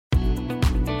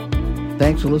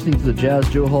Thanks for listening to the Jazz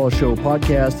Joe Hall Show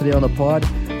podcast. Today on the pod,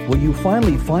 will you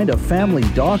finally find a family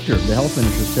doctor? The health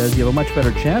minister says you have a much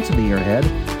better chance in the year ahead.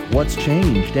 What's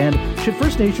changed? And should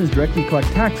First Nations directly collect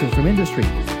taxes from industry?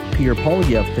 Pierre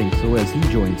Poilievre thinks so as he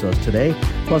joins us today.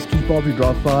 Plus, Keith Baldry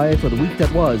drops by for the week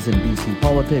that was in BC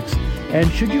politics. And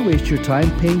should you waste your time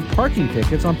paying parking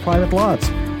tickets on private lots?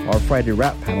 Our Friday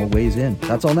Wrap panel weighs in.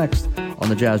 That's all next on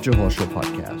the Jazz Joe Hall Show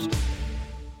podcast.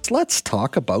 Let's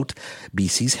talk about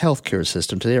BC's healthcare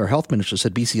system. Today, our health minister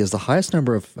said BC has the highest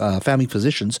number of family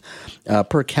physicians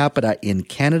per capita in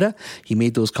Canada. He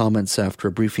made those comments after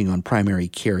a briefing on primary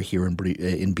care here in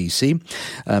BC.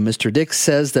 Mr. Dix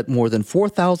says that more than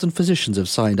 4,000 physicians have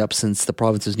signed up since the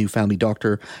province's new family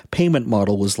doctor payment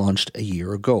model was launched a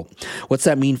year ago. What's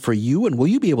that mean for you, and will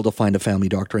you be able to find a family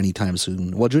doctor anytime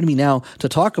soon? Well, joining me now to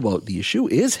talk about the issue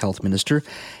is Health Minister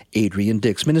Adrian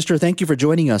Dix. Minister, thank you for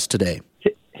joining us today.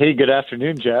 Hey, good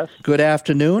afternoon, Jeff. Good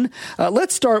afternoon.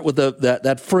 Let's start with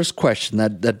that first question,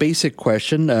 that basic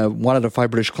question. 1 out of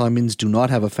 5 British Columbians do not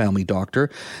have a family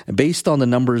doctor. Based on the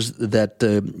numbers that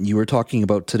you were talking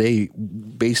about today,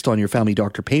 based on your family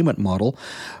doctor payment model,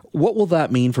 what will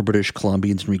that mean for British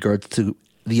Columbians in regards to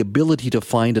the ability to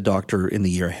find a doctor in the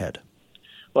year ahead?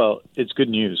 Well, it's good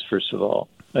news, first of all.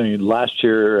 I mean, last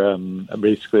year,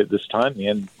 basically at this time, the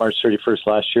end March 31st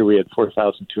last year, we had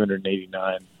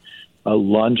 4,289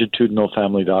 longitudinal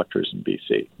family doctors in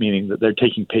BC, meaning that they're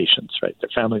taking patients, right?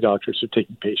 Their family doctors are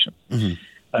taking patients. Mm-hmm.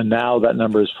 And now that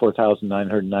number is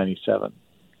 4,997.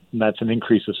 And that's an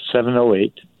increase of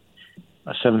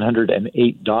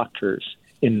 708 doctors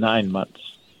in 9 months.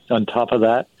 On top of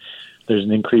that, there's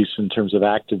an increase in terms of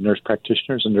active nurse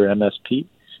practitioners under MSP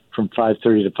from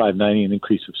 530 to 590, an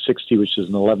increase of 60, which is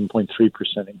an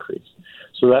 11.3% increase.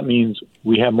 So that means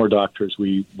we have more doctors.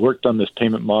 We worked on this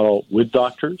payment model with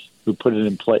doctors who put it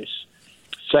in place.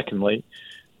 Secondly,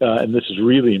 and this is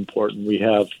really important,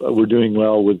 we're doing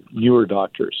well with newer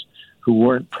doctors who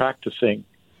weren't practicing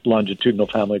longitudinal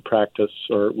family practice,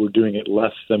 or were doing it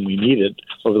less than we needed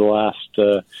over the last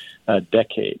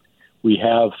decade. We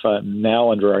have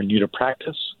now under our new to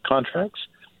practice contracts,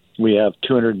 we have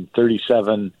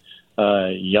 237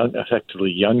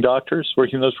 young doctors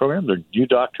working in those programs. They're new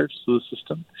doctors to the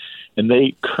system, and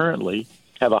they currently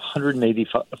have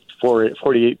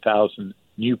 148,000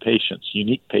 new patients,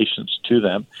 unique patients to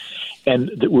them,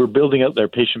 and we're building out their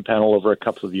patient panel over a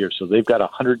couple of years. So they've got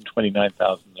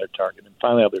 129,000 their target. And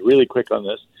finally, I'll be really quick on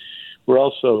this. We're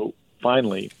also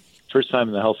finally, first time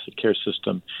in the health care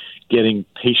system, getting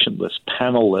patient lists,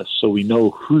 panel lists, so we know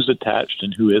who's attached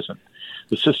and who isn't.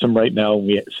 The system right now,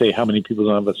 we say how many people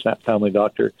don't have a family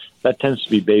doctor, that tends to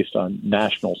be based on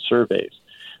national surveys.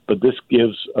 But this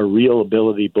gives a real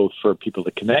ability both for people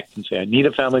to connect and say, I need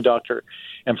a family doctor,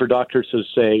 and for doctors to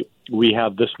say, we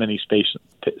have this many spaces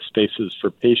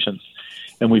for patients.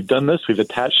 And we've done this. We've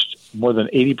attached more than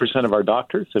 80% of our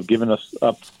doctors have given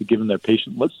their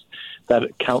patient lists. That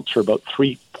accounts for about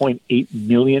 3.8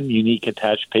 million unique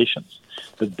attached patients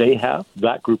that they have,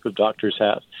 that group of doctors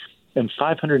have. And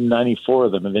 594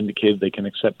 of them have indicated they can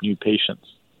accept new patients,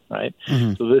 right?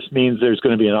 Mm-hmm. So this means there's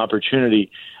going to be an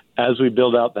opportunity as we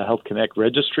build out the Health Connect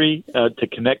registry to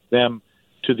connect them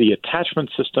to the attachment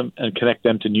system and connect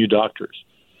them to new doctors.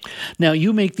 Now,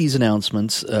 you make these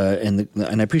announcements, and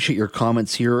I appreciate your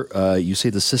comments here. You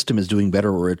say the system is doing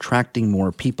better, we're attracting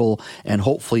more people, and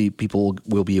hopefully people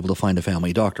will be able to find a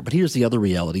family doctor. But here's the other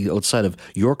reality outside of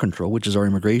your control, which is our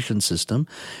immigration system,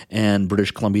 and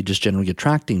British Columbia just generally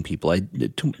attracting people.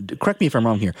 Correct me if I'm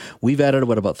wrong here. We've added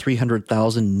about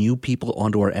 300,000 new people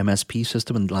onto our MSP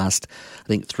system in the last, I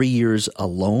think, 3 years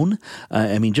alone.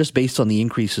 I mean, just based on the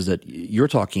increases that you're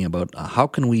talking about, how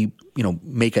can we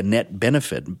make a net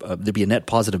benefit, there be a net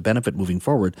positive benefit moving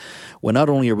forward, when not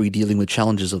only are we dealing with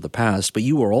challenges of the past, but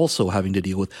you are also having to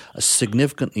deal with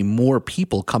significantly more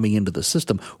people coming into the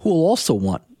system who will also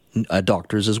want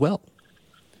doctors as well.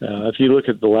 If you look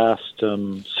at the last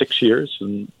 6 years,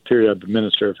 in the period I've been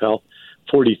Minister of Health,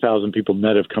 40,000 people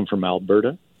net have come from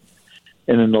Alberta.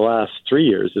 And in the last 3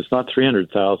 years, it's not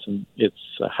 300,000, it's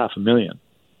 500,000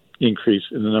 increase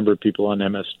in the number of people on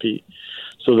MSP.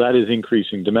 So that is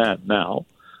increasing demand. Now,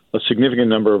 a significant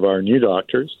number of our new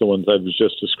doctors, the ones I was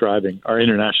just describing, are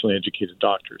internationally educated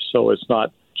doctors. So it's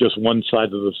not just one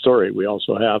side of the story. We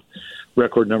also have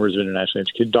record numbers of internationally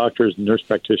educated doctors, nurse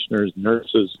practitioners,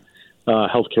 nurses,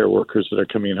 healthcare workers that are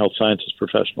coming in, health sciences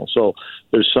professionals. So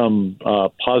there's some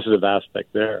positive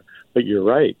aspect there. But you're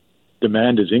right.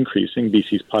 Demand is increasing.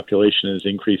 BC's population is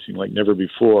increasing like never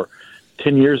before.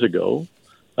 10 years ago,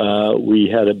 we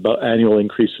had an annual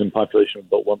increase in population of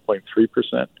about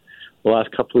 1.3%. The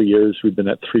last couple of years, we've been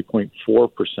at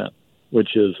 3.4%.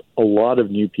 which is a lot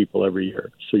of new people every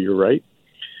year. So you're right.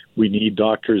 We need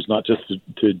doctors not just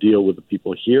to deal with the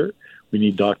people here. We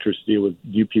need doctors to deal with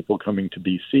new people coming to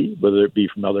BC, whether it be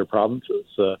from other provinces,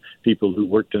 people who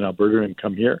worked in Alberta and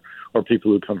come here, or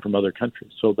people who come from other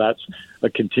countries. So that's a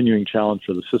continuing challenge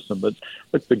for the system. But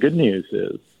look, the good news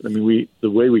is, the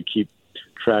way we keep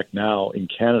track now in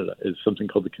Canada is something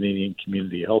called the Canadian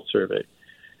Community Health Survey.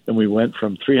 And we went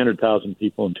from 300,000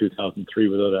 people in 2003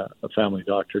 without a family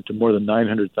doctor to more than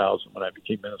 900,000 when I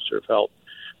became Minister of Health.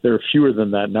 There are fewer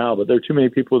than that now, but there are too many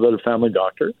people without a family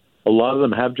doctor. A lot of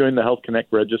them have joined the Health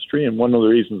Connect registry, and one of the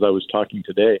reasons I was talking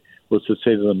today was to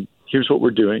say to them, here's what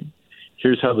we're doing,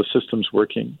 here's how the system's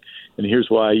working, and here's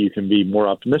why you can be more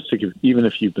optimistic, even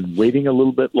if you've been waiting a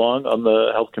little bit long on the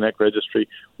Health Connect registry,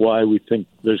 why we think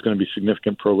there's going to be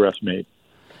significant progress made.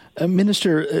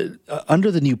 Minister,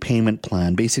 under the new payment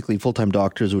plan, basically full-time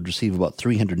doctors would receive about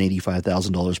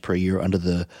 $385,000 per year under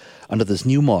this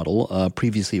new model.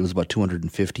 Previously, it was about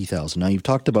 $250,000. Now, you've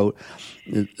talked about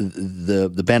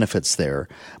the benefits there,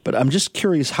 but I'm just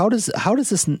curious, how does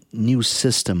this new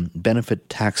system benefit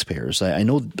taxpayers? I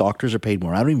know doctors are paid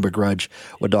more. I don't even begrudge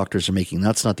what doctors are making.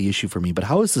 That's not the issue for me. But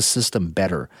how is the system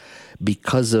better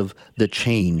because of the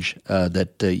change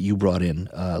that you brought in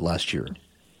last year?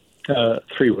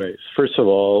 Three ways. First of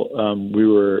all, we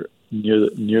were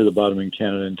near the bottom in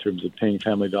Canada in terms of paying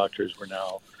family doctors. We're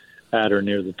now at or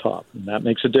near the top, and that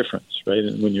makes a difference, right?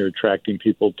 And when you're attracting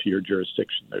people to your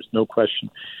jurisdiction, there's no question.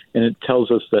 And it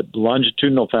tells us that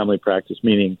longitudinal family practice,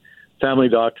 meaning family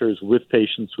doctors with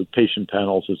patients, with patient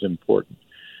panels, is important.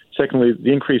 Secondly,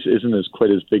 the increase isn't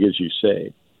quite as big as you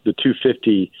say. The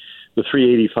 250, the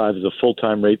 385 is a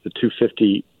full-time rate. The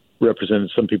 250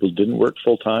 represented some people who didn't work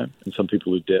full-time and some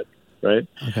people who did, right?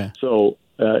 Okay. So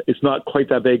it's not quite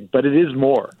that big, but it is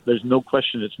more. There's no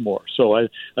question it's more. So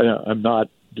I'm not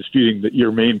disputing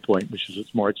your main point, which is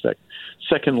it's more expected.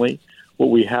 Secondly,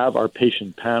 what we have are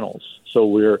patient panels. So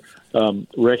we're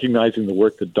recognizing the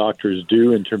work that doctors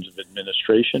do in terms of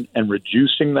administration and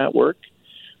reducing that work.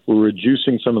 We're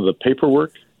reducing some of the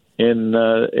paperwork in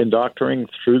doctoring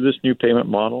through this new payment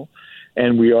model,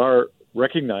 and we are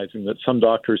recognizing that some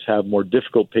doctors have more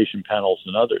difficult patient panels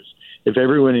than others. If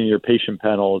everyone in your patient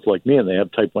panel is like me and they have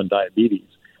type 1 diabetes,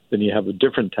 then you have a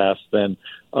different task than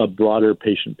a broader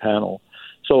patient panel.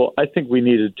 So I think we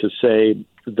needed to say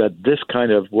that this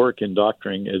kind of work in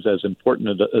doctoring is as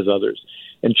important as others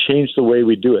and change the way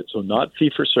we do it. So not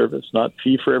fee for service, not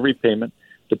fee for every payment,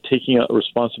 but taking a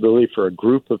responsibility for a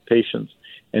group of patients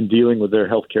and dealing with their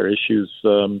healthcare issues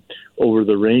over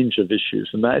the range of issues.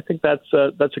 And I think that's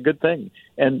a good thing.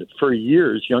 And for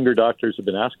years, younger doctors have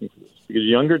been asking for this because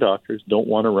younger doctors don't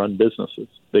want to run businesses.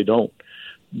 They don't.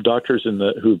 Doctors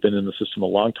who've been in the system a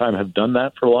long time have done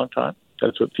that for a long time.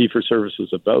 That's what fee-for-service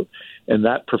is about. And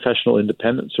that professional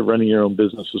independence of running your own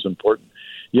business is important.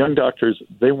 Young doctors,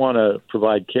 they want to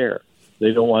provide care.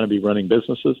 They don't want to be running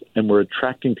businesses, and we're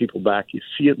attracting people back. You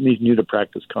see it in these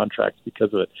new-to-practice contracts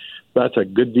because of it. That's a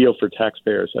good deal for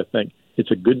taxpayers, I think. It's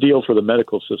a good deal for the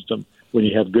medical system when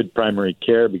you have good primary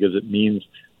care because it means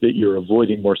that you're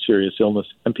avoiding more serious illness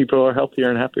and people are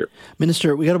healthier and happier.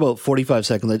 Minister, we got about 45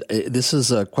 seconds. This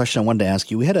is a question I wanted to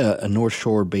ask you. We had a North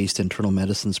Shore-based internal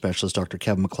medicine specialist, Dr.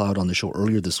 Kevin McLeod, on the show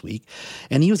earlier this week,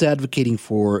 and he was advocating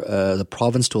for the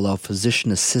province to allow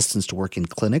physician assistants to work in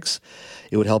clinics.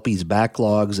 It would help ease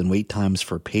backlogs and wait times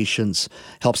for patients,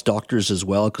 helps doctors as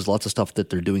well, because lots of stuff that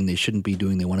they're doing they shouldn't be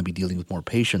doing. They want to be dealing with more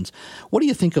patients. What do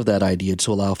you think of that idea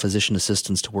to allow physician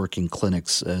assistants to work in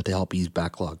clinics to help ease the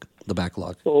backlog?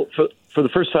 Well, for the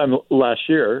first time last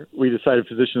year, we decided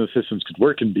physician assistants could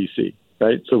work in BC,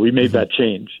 right? So we made that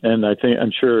change, and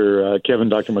I'm sure Kevin,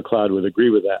 Dr. McLeod would agree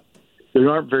with that. There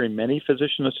aren't very many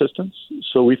physician assistants,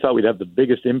 so we thought we'd have the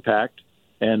biggest impact,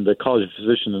 and the College of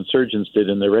Physicians and Surgeons did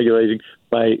in their regulating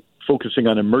by focusing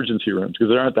on emergency rooms, because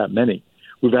there aren't that many.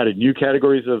 We've added new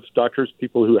categories of doctors,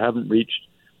 people who haven't reached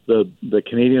the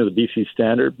Canadian or the BC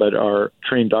standard, but are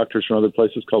trained doctors from other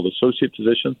places called associate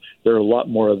physicians. There are a lot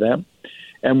more of them.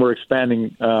 And we're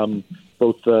expanding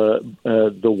both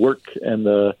the work and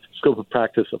the scope of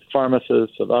practice of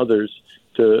pharmacists, of others,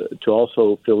 to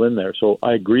also fill in there. So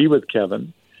I agree with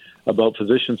Kevin about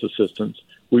physician's assistants.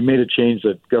 We made a change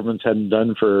that governments hadn't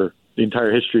done for the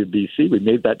entire history of BC. We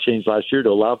made that change last year to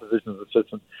allow physician's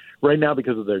assistants. Right now,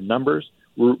 because of their numbers,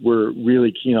 we're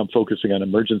really keen on focusing on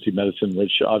emergency medicine,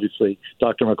 which obviously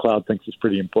Dr. McLeod thinks is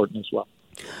pretty important as well.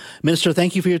 Minister,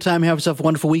 thank you for your time. Have yourself a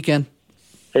wonderful weekend.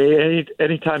 Hey,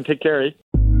 anytime. Take care.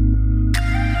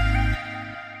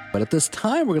 But at this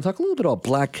time, we're going to talk a little bit about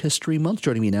Black History Month.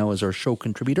 Joining me now is our show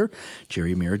contributor,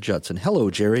 Jerry Mayer-Judson. Hello,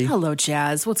 Jerry. Hello,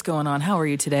 Jazz. What's going on? How are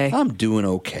you today? I'm doing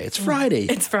okay. It's Friday.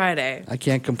 It's Friday. I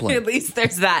can't complain. At least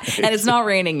there's that. And it's not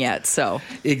raining yet, so.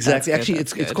 Exactly. Actually,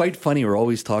 it's quite funny. We're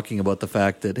always talking about the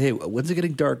fact that, hey, when's it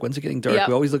getting dark? When's it getting dark? Yep.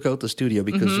 We always look out the studio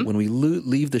because when we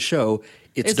leave the show,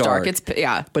 it's dark.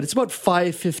 But it's about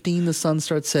 5:15 the sun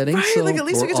starts setting. Right, so like at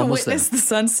least we get to witness the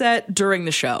sunset during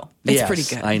the show. It's pretty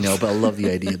good. I know, but I love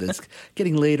the idea that it's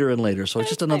getting later and later. So it's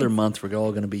just another month. We're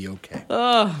all going to be okay.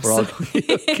 Oh, we're all going to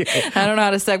be okay. I don't know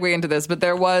how to segue into this, but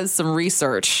there was some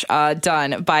research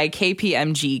done by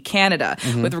KPMG Canada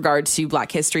with regard to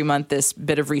Black History Month. This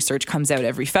bit of research comes out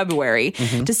every February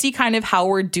to see kind of how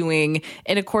we're doing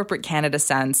in a corporate Canada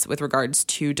sense with regards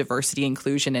to diversity,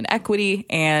 inclusion, and equity,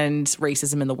 and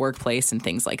racism in the workplace and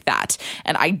things like that.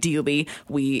 And ideally,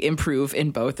 we improve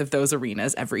in both of those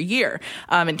arenas every year.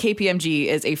 And KPMG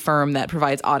is a firm that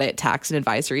provides audit, tax, and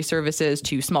advisory services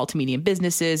to small to medium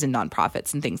businesses and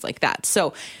nonprofits and things like that.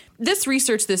 So this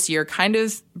research this year kind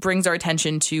of brings our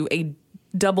attention to a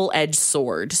double-edged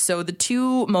sword. So the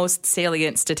two most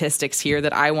salient statistics here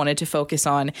that I wanted to focus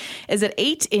on is that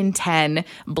 8 in 10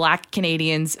 Black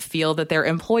Canadians feel that their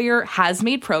employer has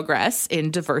made progress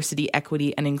in diversity,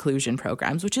 equity, and inclusion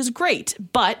programs, which is great.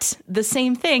 But the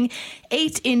same thing,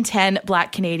 8 in 10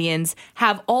 Black Canadians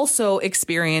have also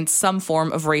experienced some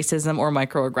form of racism or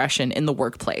microaggression in the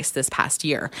workplace this past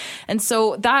year. And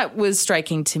so that was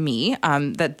striking to me,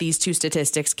 that these two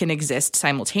statistics can exist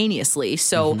simultaneously.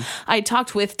 So I talked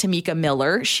with Tamika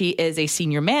Miller. She is a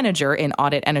senior manager in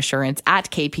audit and assurance at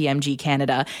KPMG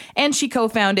Canada, and she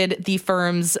co-founded the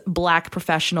firm's Black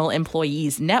Professional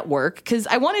Employees Network because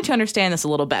I wanted to understand this a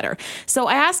little better. So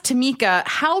I asked Tamika,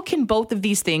 how can both of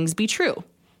these things be true?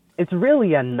 It's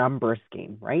really a numbers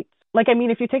game, right?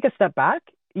 If you take a step back,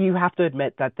 you have to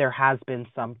admit that there has been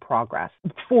some progress.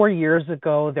 4 years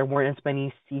ago, there weren't as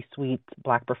many C-suite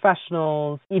Black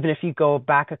professionals. Even if you go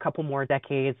back a couple more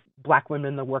decades, Black women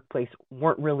in the workplace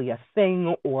weren't really a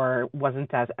thing or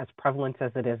wasn't as prevalent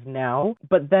as it is now.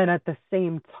 But then at the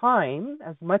same time,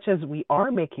 as much as we are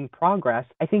making progress,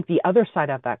 I think the other side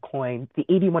of that coin, the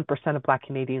 81% of Black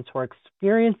Canadians who are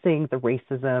experiencing the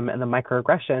racism and the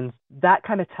microaggressions, that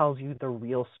kind of tells you the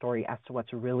real story as to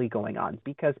what's really going on.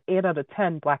 Because 8 out of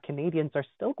 10 Black Canadians are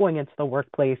still going into the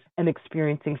workplace and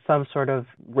experiencing some sort of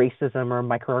racism or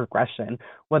microaggression,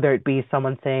 whether it be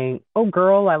someone saying, "Oh,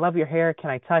 girl, I love your hair.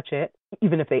 Can I touch it?"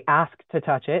 Even if they ask to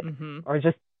touch it, or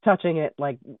just touching it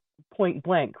like point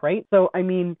blank, right? So,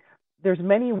 there's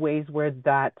many ways where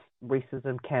that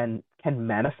racism can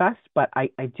manifest, but I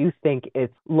do think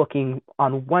it's looking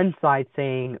on one side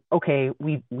saying, okay,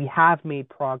 we have made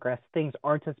progress. Things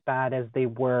aren't as bad as they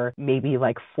were maybe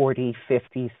like 40,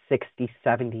 50, 60,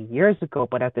 70 years ago.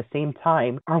 But at the same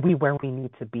time, are we where we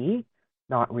need to be?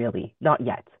 Not really. Not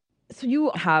yet. So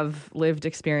you have lived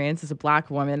experience as a Black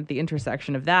woman at the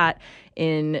intersection of that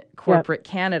in corporate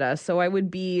Canada. So I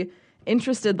would be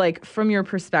interested, from your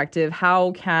perspective,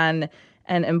 how can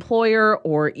an employer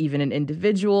or even an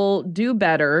individual do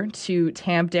better to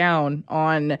tamp down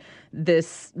on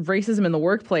this racism in the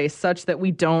workplace such that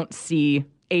we don't see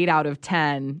 8 out of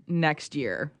 10 next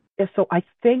year? Yeah, so I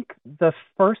think the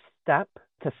first step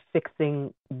to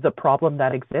fixing the problem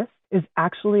that exists is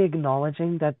actually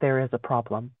acknowledging that there is a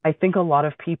problem. I think a lot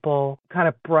of people kind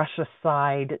of brush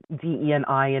aside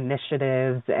DE&I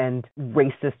initiatives and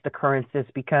racist occurrences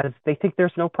because they think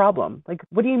there's no problem.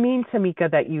 What do you mean,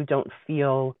 Tamika, that you don't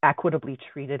feel equitably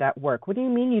treated at work? What do you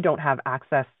mean you don't have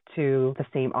access to the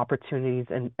same opportunities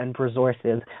and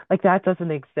resources? That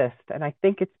doesn't exist. And I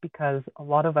think it's because a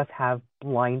lot of us have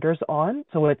blinders on.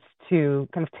 So it's to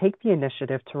kind of take the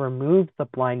initiative to remove the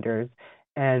blinders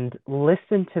and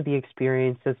listen to the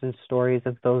experiences and stories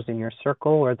of those in your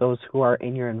circle or those who are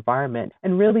in your environment,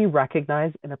 and really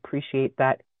recognize and appreciate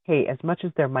that, hey, as much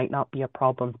as there might not be a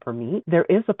problem for me, there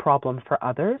is a problem for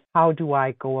others. How do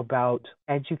I go about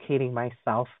educating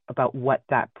myself about what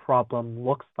that problem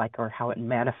looks like or how it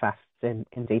manifests in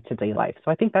day-to-day life?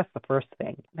 So I think that's the first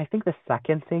thing. And I think the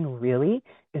second thing really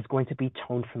is going to be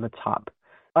toned from the top.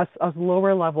 Us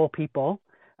lower level people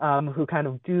who kind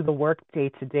of do the work day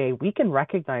to day, we can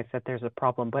recognize that there's a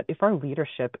problem. But if our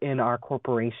leadership in our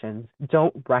corporations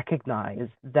don't recognize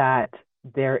that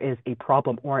there is a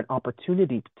problem or an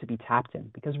opportunity to be tapped in,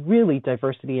 because really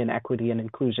diversity and equity and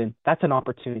inclusion, that's an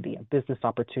opportunity, a business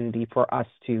opportunity for us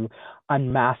to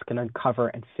unmask and uncover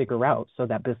and figure out so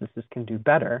that businesses can do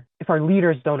better. If our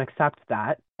leaders don't accept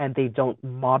that and they don't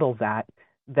model that,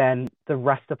 then the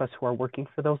rest of us who are working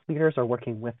for those leaders or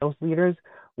working with those leaders,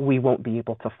 we won't be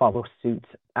able to follow suit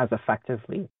as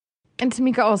effectively. And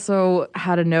Tamika also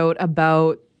had a note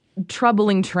about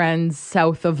troubling trends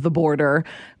south of the border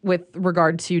with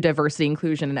regard to diversity,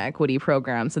 inclusion, and equity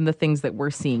programs and the things that we're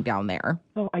seeing down there.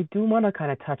 So I do want to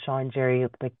kind of touch on, Jerry,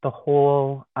 like the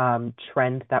whole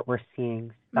trend that we're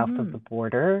seeing south of the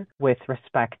border with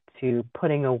respect to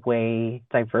putting away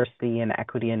diversity and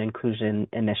equity and inclusion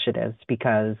initiatives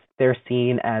because they're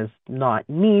seen as not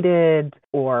needed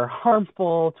or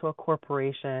harmful to a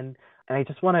corporation. And I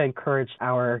just want to encourage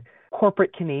our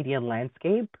corporate Canadian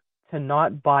landscape to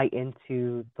not buy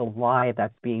into the lie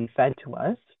that's being fed to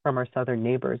us from our southern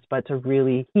neighbors, but to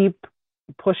really keep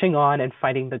pushing on and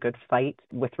fighting the good fight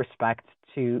with respect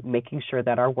to making sure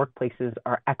that our workplaces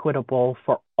are equitable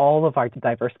for all of our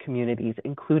diverse communities,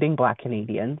 including Black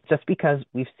Canadians, just because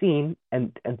we've seen,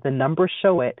 and the numbers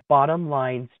show it, bottom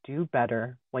lines do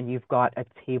better when you've got a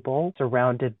table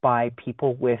surrounded by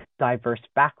people with diverse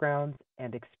backgrounds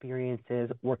and experiences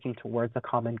working towards a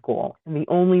common goal. And the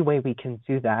only way we can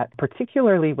do that,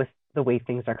 particularly with the way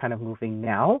things are kind of moving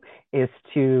now, is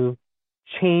to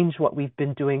change what we've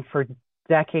been doing for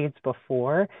decades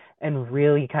before and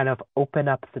really kind of open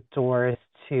up the doors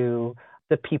to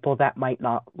the people that might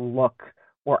not look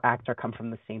or act or come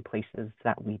from the same places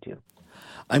that we do.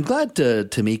 I'm glad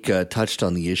Tamika touched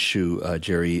on the issue,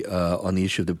 Jerry, on the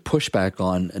issue of the pushback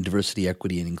on diversity,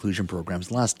 equity, and inclusion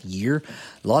programs. Last year,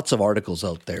 lots of articles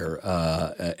out there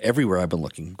everywhere I've been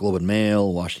looking, Globe and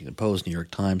Mail, Washington Post, New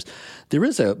York Times. There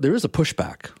is a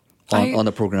pushback on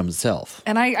the program itself.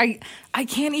 And I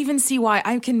can't even see why.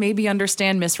 I can maybe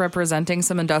understand misrepresenting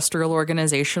some industrial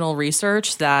organizational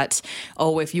research that,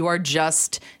 if you are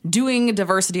just doing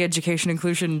diversity, education,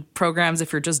 inclusion programs,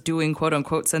 if you're just doing quote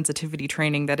unquote sensitivity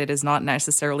training, that it is not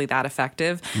necessarily that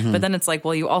effective. Mm-hmm. But then it's like,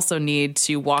 well, you also need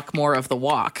to walk more of the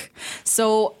walk.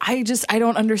 So I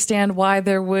don't understand why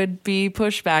there would be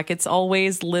pushback. It's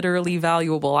always literally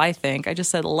valuable, I think. I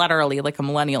just said literally like a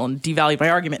millennial and devalued my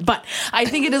argument. But I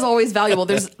think it is always valuable.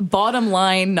 There's bottom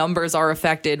line numbers are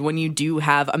affected when you do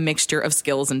have a mixture of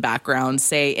skills and backgrounds,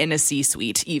 say in a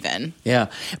C-suite even. Yeah.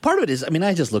 Part of it is,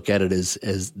 I just look at it as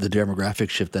the demographic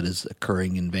shift that is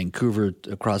occurring in Vancouver,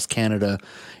 across Canada,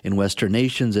 in Western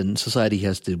nations, and society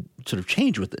has to sort of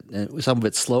change with it. Some of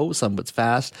it's slow, some of it's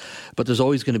fast, but there's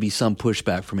always going to be some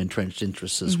pushback from entrenched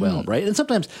interests as well, right? And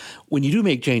sometimes when you do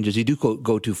make changes, you do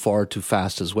go too far, too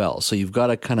fast as well. So you've got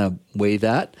to kind of weigh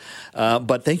that.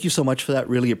 But thank you so much for that.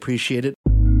 Really appreciate it.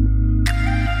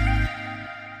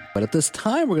 But at this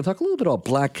time, we're going to talk a little bit about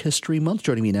Black History Month.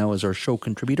 Joining me now is our show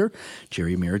contributor,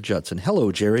 Jerry Mayer-Judson.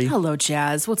 Hello, Jerry. Hello,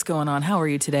 Jazz. What's going on? How are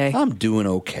you today? I'm doing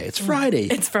okay. It's Friday.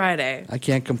 It's Friday. I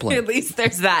can't complain. At least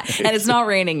there's that. And it's not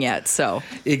raining yet, so.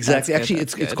 Exactly. Actually,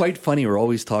 it's quite funny. We're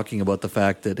always talking about the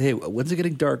fact that, hey, when's it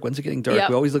getting dark? When's it getting dark? Yep.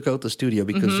 We always look out the studio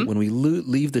because when we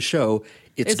leave the show,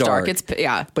 it's dark.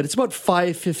 But it's about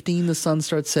 5:15 the sun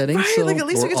starts setting. Right, so at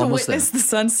least we get to witness the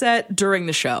sunset during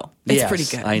the show. It's pretty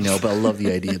good. I know, but I love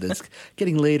the idea that it's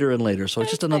getting later and later. So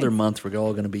it's just another month. We're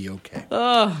all going to be okay. We're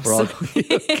all going to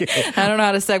be okay. I don't know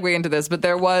how to segue into this, but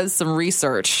there was some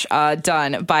research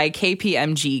done by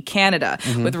KPMG Canada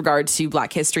with regard to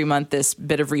Black History Month. This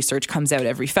bit of research comes out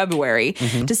every February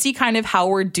to see kind of how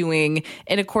we're doing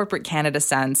in a corporate Canada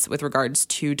sense with regards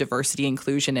to diversity,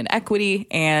 inclusion, and equity,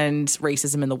 and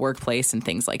racism in the workplace and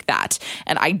things like that.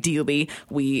 And ideally,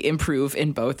 we improve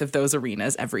in both of those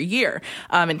arenas every year.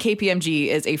 And KPMG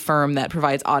is a firm that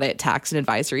provides audit, tax, and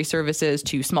advisory services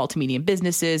to small to medium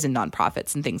businesses and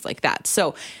nonprofits and things like that.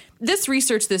 So this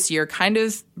research this year kind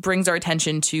of brings our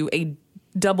attention to a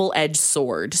double-edged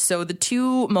sword. So the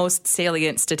two most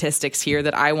salient statistics here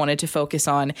that I wanted to focus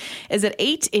on is that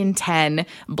 8 in 10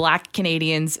 Black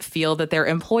Canadians feel that their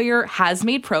employer has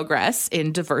made progress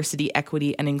in diversity,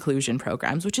 equity, and inclusion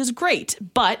programs, which is great.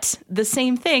 But the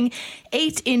same thing,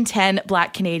 8 in 10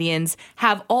 Black Canadians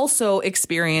have also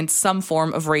experienced some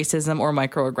form of racism or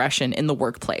microaggression in the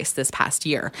workplace this past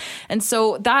year. And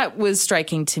so that was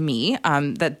striking to me,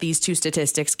 that these two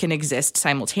statistics can exist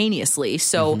simultaneously.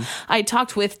 So I talked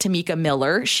with Tamika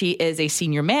Miller. She is a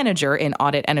senior manager in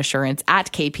audit and assurance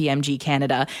at KPMG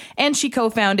Canada, and she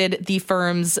co-founded the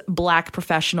firm's Black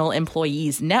Professional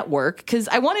Employees Network because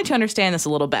I wanted to understand this a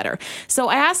little better. So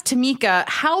I asked Tamika,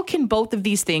 how can both of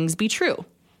these things be true?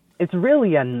 It's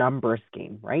really a numbers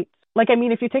game, right?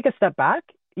 If you take a step back,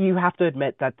 you have to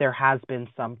admit that there has been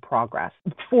some progress.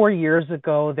 4 years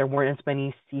ago, there weren't as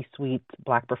many C-suite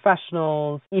Black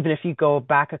professionals. Even if you go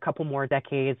back a couple more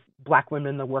decades, Black women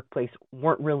in the workplace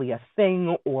weren't really a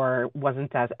thing or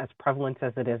wasn't as prevalent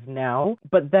as it is now.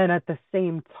 But then at the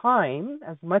same time,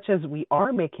 as much as we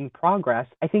are making progress,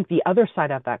 I think the other side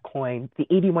of that coin, the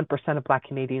 81% of Black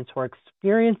Canadians who are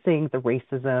experiencing the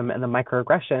racism and the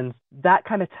microaggressions, that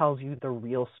kind of tells you the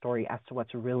real story as to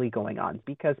what's really going on.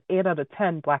 Because 8 out of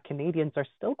 10 Black Canadians are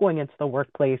still going into the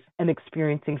workplace and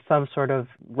experiencing some sort of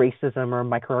racism or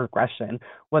microaggression,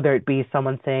 whether it be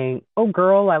someone saying, "Oh,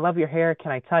 girl, I love your hair.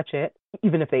 Can I touch it?"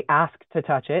 Even if they ask to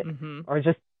touch it, or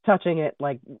just touching it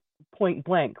like point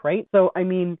blank, right? So, I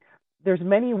mean, there's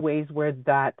many ways where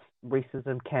that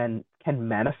racism can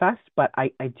manifest, but I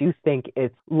do think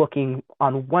it's looking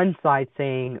on one side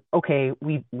saying, okay,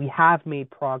 we have made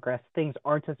progress. Things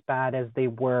aren't as bad as they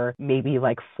were maybe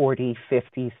like 40,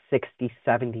 50, 60,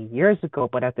 70 years ago.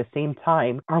 But at the same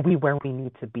time, are we where we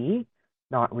need to be?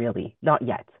 Not really. Not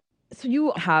yet. So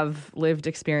you have lived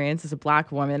experience as a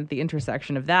Black woman at the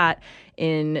intersection of that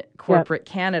in corporate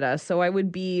Canada. So I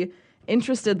would be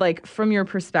interested, like, from your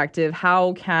perspective,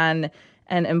 how can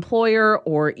an employer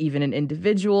or even an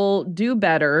individual do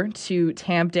better to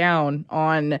tamp down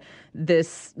on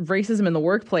this racism in the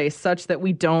workplace such that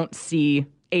we don't see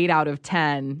 8 out of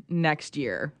 10 next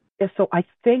year? Yeah, so I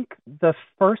think the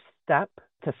first step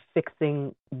to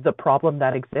fixing the problem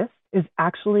that exists is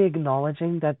actually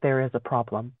acknowledging that there is a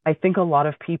problem. I think a lot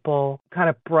of people kind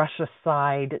of brush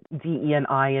aside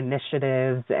DE&I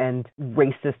initiatives and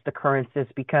racist occurrences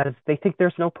because they think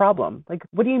there's no problem. Like,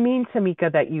 what do you mean,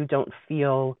 Tamika, that you don't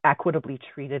feel equitably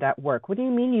treated at work? What do you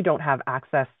mean you don't have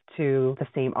access to the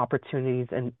same opportunities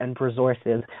and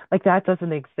resources? Like, that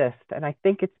doesn't exist. And I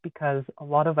think it's because a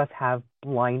lot of us have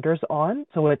blinders on.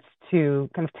 So it's to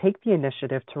kind of take the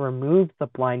initiative to remove the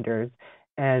blinders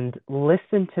and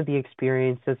listen to the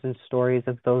experiences and stories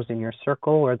of those in your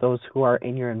circle or those who are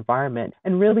in your environment,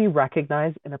 and really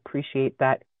recognize and appreciate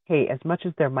that, hey, as much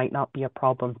as there might not be a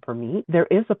problem for me, there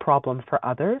is a problem for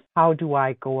others. How do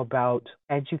I go about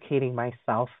educating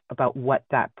myself about what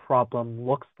that problem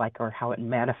looks like or how it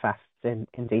manifests in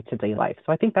day-to-day life?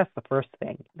 So I think that's the first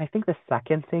thing. And I think the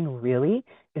second thing really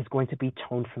is going to be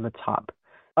toned from the top.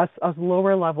 Us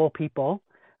lower level people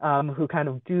who kind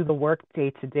of do the work day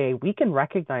to day, we can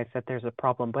recognize that there's a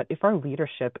problem. But if our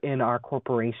leadership in our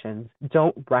corporations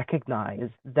don't recognize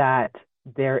that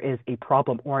there is a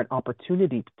problem or an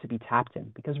opportunity to be tapped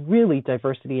in, because really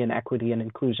diversity and equity and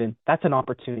inclusion, that's an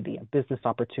opportunity, a business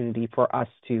opportunity for us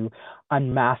to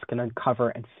unmask and uncover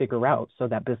and figure out so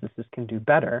that businesses can do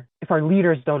better. If our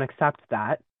leaders don't accept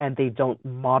that and they don't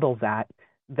model that,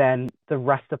 then the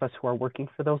rest of us who are working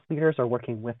for those leaders or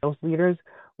working with those leaders,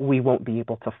 we won't be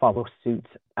able to follow suit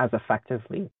as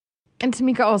effectively. And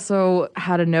Tamika also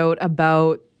had a note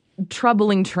about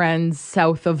troubling trends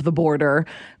south of the border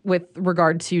with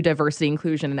regard to diversity,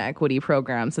 inclusion, and equity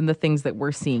programs and the things that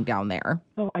we're seeing down there.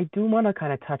 So I do want to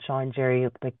kind of touch on, Jerry,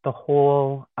 like the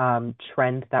whole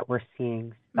trend that we're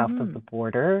seeing south of the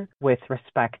border with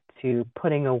respect to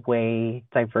putting away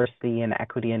diversity and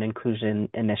equity and inclusion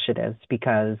initiatives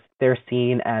because they're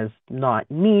seen as not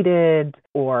needed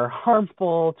or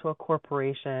harmful to a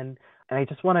corporation. And I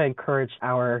just want to encourage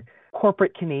our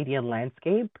corporate Canadian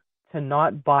landscape to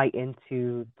not buy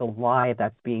into the lie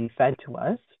that's being fed to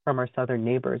us from our southern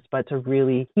neighbors, but to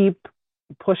really keep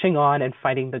pushing on and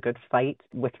fighting the good fight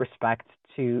with respect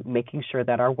to making sure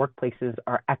that our workplaces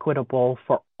are equitable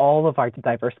for all of our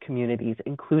diverse communities,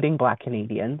 including Black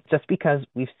Canadians, just because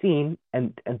we've seen,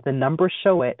 and the numbers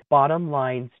show it, bottom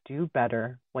lines do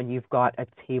better when you've got a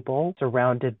table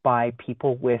surrounded by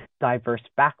people with diverse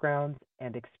backgrounds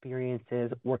and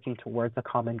experiences working towards a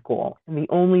common goal. And the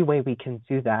only way we can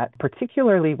do that,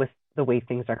 particularly with the way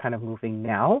things are kind of moving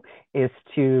now, is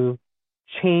to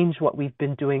change what we've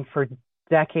been doing for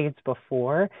decades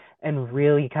before and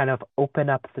really kind of open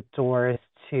up the doors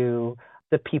to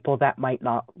the people that might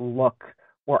not look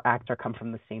or act or come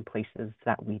from the same places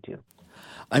that we do.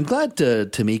 I'm glad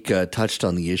Tamika touched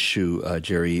on the issue,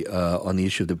 Jerry, on the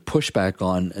issue of the pushback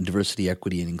on diversity,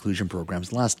 equity, and inclusion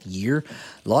programs. Last year,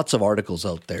 lots of articles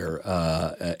out there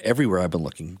everywhere I've been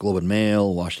looking, Globe and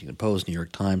Mail, Washington Post, New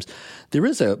York Times. There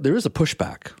is a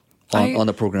pushback on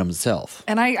the program itself.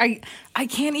 And I I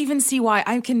can't even see why.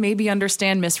 I can maybe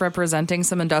understand misrepresenting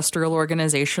some industrial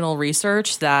organizational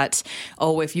research that,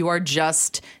 if you are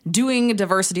just doing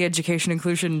diversity, education,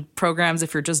 inclusion programs,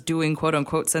 if you're just doing quote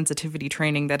unquote sensitivity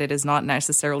training, that it is not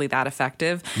necessarily that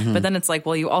effective. Mm-hmm. But then it's like,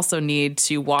 well, you also need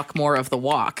to walk more of the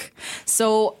walk.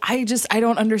 So I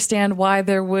don't understand why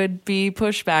there would be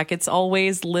pushback. It's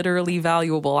always literally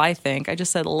valuable, I think. I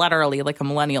just said literally like a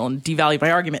millennial and devalued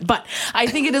my argument, but I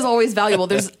think it is always valuable.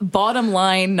 There's bottom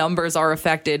line numbers are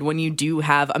affected when you do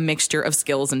have a mixture of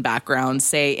skills and backgrounds,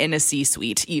 say in a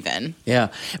C-suite even. Yeah.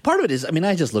 Part of it is,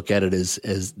 I just look at it as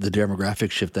the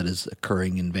demographic shift that is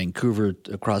occurring in Vancouver,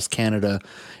 across Canada,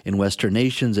 in Western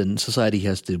nations, and society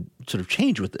has to sort of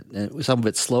change with it. Some of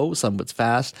it's slow, some of it's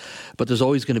fast, but there's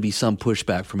always going to be some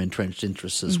pushback from entrenched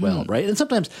interests as well, right? And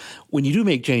sometimes when you do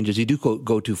make changes, you do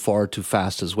go too far, too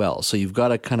fast as well. So you've got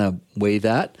to kind of weigh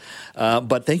that.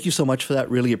 But thank you so much for that.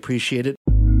 Really appreciate it.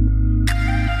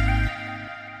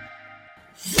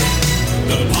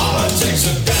 The politics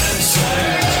of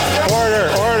dancing.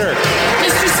 Order.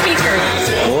 Mr. Speaker.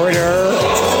 Order.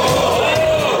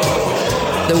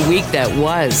 The week that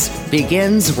was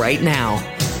begins right now.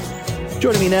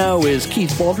 Joining me now is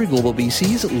Keith Baldry, Global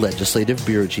BC's Legislative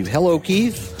Bureau Chief. Hello,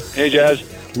 Keith. Hey, Jazz.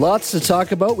 Lots to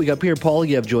talk about. We got Pierre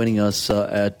Poilievre joining us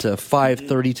at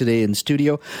 5:30 today in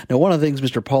studio. Now, one of the things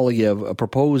Mr. Poilievre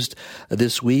proposed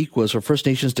this week was for First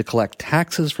Nations to collect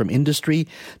taxes from industry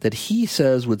that he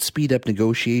says would speed up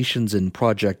negotiations and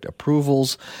project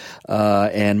approvals.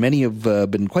 And many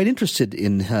have been quite interested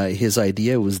in his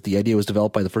idea. The idea was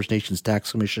developed by the First Nations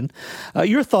Tax Commission.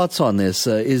 Your thoughts on this?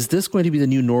 Is this going to be the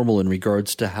new normal in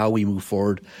regards to how we move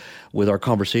forward with our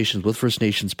conversations with First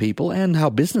Nations people and how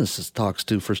business talks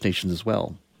to First Nations as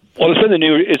well? Well, it's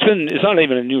not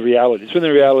even a new reality. It's been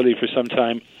the reality for some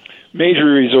time.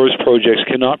 Major resource projects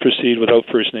cannot proceed without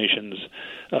First Nations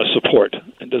support.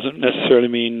 It doesn't necessarily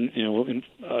mean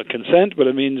consent, but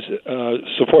it means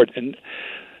support. And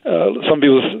some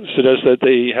people suggest that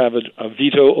they have a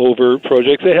veto over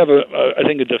projects. They have, I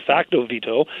think, a de facto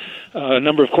veto. A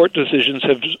number of court decisions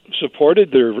have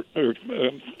supported their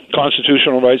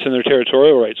constitutional rights and their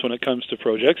territorial rights when it comes to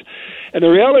projects. And the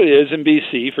reality is, in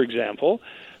BC, for example,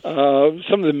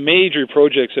 some of the major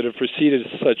projects that have proceeded,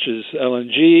 such as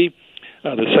LNG,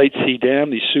 the Site C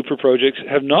Dam, these super projects,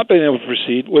 have not been able to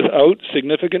proceed without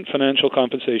significant financial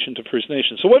compensation to First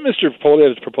Nations. So what Mr.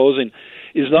 Poilievre is proposing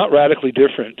is not radically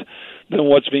different than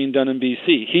what's being done in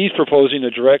BC. He's proposing a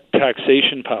direct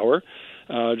taxation power,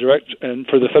 and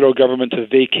for the federal government to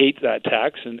vacate that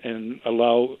tax and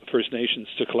allow First Nations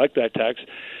to collect that tax.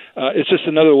 It's just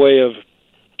another way of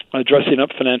dressing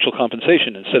up financial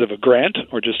compensation. Instead of a grant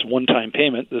or just one-time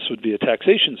payment, this would be a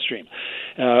taxation stream.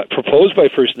 Proposed by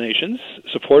First Nations,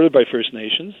 supported by First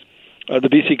Nations. The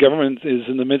BC government is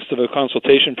in the midst of a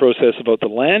consultation process about the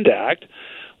Land Act,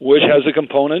 which has a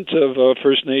component of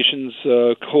First Nations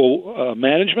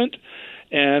co-management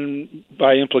and,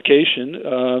 by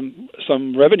implication,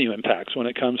 some revenue impacts when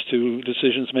it comes to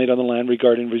decisions made on the land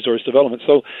regarding resource development.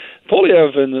 So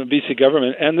Poilievre and the BC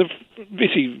government and the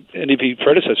BC NDP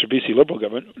predecessor, BC Liberal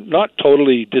government, not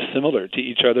totally dissimilar to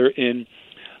each other in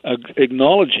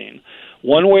acknowledging,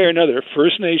 one way or another,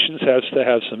 First Nations has to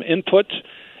have some input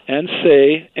and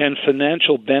say and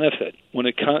financial benefit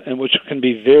and which can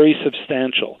be very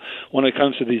substantial when it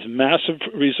comes to these massive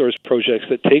resource projects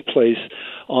that take place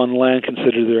on land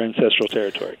considered their ancestral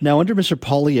territory. Now, under Mr.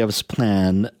 Poilievre's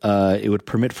plan, it would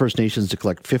permit First Nations to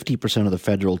collect 50% of the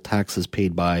federal taxes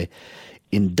paid by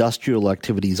industrial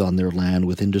activities on their land,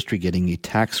 with industry getting a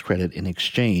tax credit in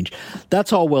exchange.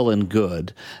 That's all well and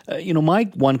good. My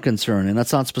one concern, and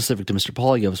that's not specific to Mr.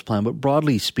 Poilievre's plan, but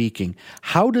broadly speaking,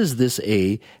 how does this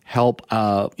help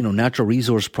natural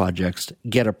resource projects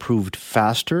get approved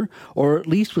faster, or at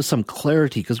least with some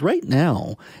clarity? Because right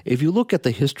now, if you look at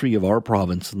the history of our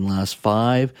province in the last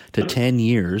 5 to 10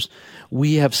 years,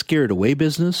 we have scared away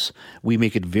business. We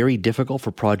make it very difficult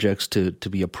for projects to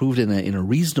be approved in a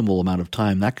reasonable amount of time.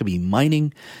 That could be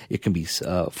mining, it can be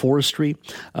forestry,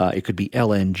 it could be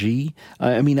LNG.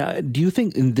 Do you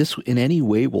think this in any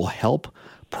way will help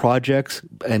projects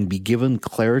and be given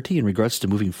clarity in regards to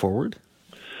moving forward?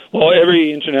 Well,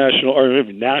 every international or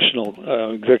every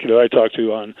national executive I talk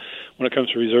to on when it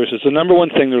comes to resources, the number one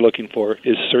thing they're looking for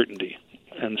is certainty.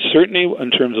 And certainty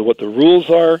in terms of what the rules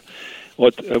are,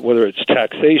 whether it's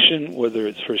taxation, whether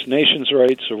it's First Nations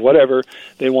rights or whatever,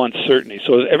 they want certainty.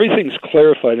 So everything's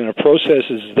clarified and a process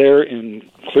is there in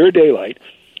clear daylight.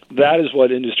 That is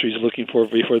what industry is looking for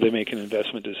before they make an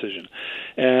investment decision.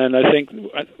 And I think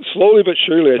slowly but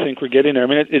surely, I think we're getting there.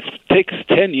 It takes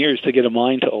 10 years to get a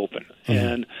mine to open. Mm-hmm.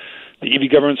 And The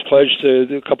EV government's pledged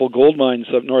to a couple gold mines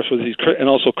up north with these, and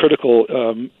also critical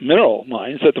mineral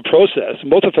mines, that the process, and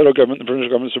both the federal government and the provincial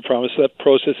governments have promised that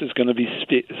process is going to be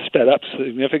sped up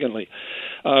significantly.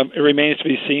 It remains to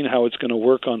be seen how it's going to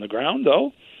work on the ground,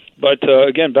 though. But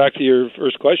again, back to your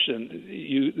first question,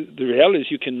 the reality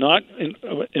is you cannot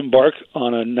embark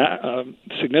on a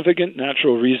significant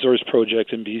natural resource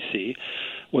project in BC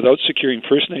without securing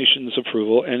First Nations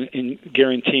approval and in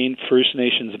guaranteeing First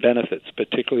Nations benefits,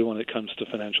 particularly when it comes to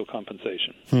financial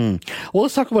compensation. Well,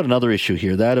 let's talk about another issue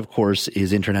here. That, of course,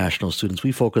 is international students.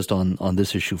 We focused on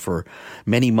this issue for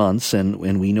many months, and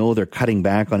we know they're cutting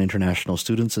back on international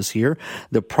students this year.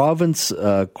 The province,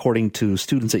 according to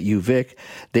students at UVic,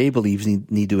 they believe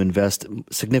need to invest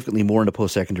significantly more into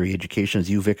post-secondary education, as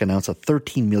UVic announced a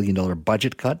 $13 million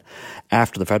budget cut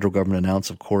after the federal government announced,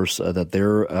 of course, that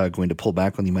they're going to pull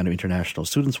back on the amount of international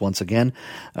students, once again,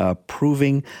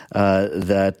 proving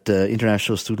that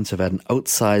international students have had an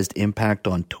outsized impact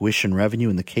on tuition revenue.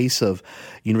 In the case of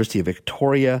University of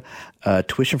Victoria,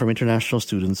 tuition from international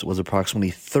students was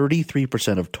approximately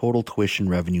 33% of total tuition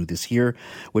revenue this year,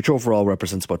 which overall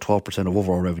represents about 12% of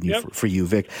overall revenue for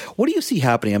UVic. What do you see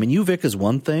happening? I mean, UVic is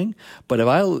one thing, but if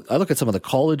I look at some of the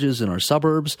colleges in our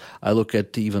suburbs, I look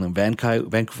at even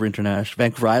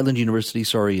Vancouver Island University,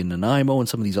 in Nanaimo, and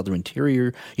some of these other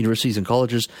interior universities and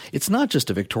colleges, it's not just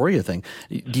a Victoria thing.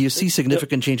 Do you see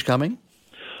significant change coming?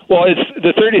 Well, it's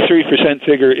the 33%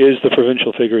 figure is the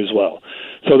provincial figure as well.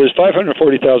 So there's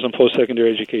 540,000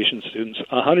 post-secondary education students.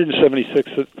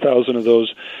 176,000 of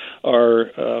those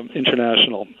are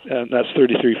international, and that's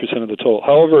 33% of the total.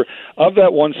 However, of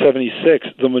that 176,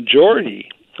 the majority,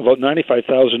 about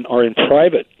 95,000, are in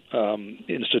private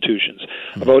institutions.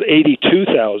 About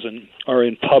 82,000 are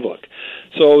in public.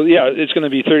 So, it's going to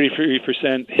be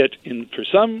 33% hit for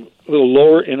some, a little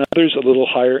lower in others, a little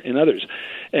higher in others.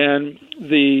 And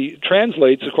the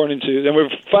translates according to, and we're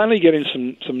finally getting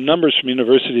some numbers from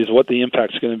universities of what the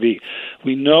impact's going to be.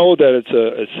 We know that it's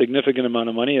a significant amount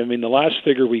of money. I mean, the last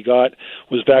figure we got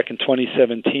was back in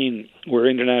 2017, where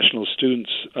international students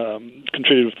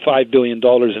contributed $5 billion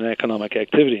in economic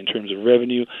activity in terms of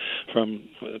revenue from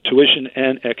tuition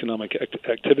and economic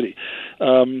activity.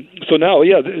 So now,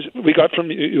 we got from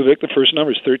UVic the first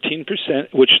numbers, 13%,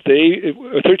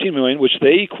 13 million, which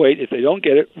they equate, if they don't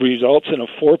get it, results in a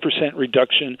 4%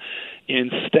 reduction in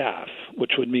staff,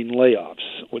 which would mean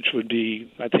layoffs, which would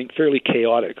be, I think, fairly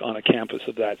chaotic on a campus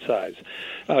of that size.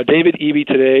 David Eby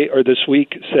today, or this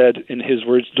week, said in his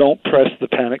words, don't press the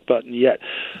panic button yet.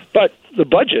 But the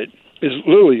budget is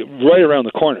literally right around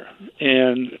the corner.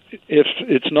 And if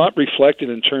it's not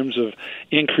reflected in terms of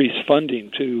increased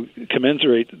funding to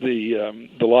commensurate the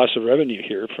loss of revenue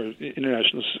here for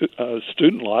international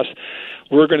student loss,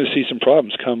 we're going to see some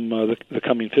problems come the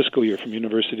coming fiscal year from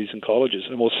universities and colleges.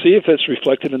 And we'll see if it's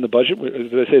reflected in the budget.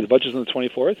 As I say, the budget's on the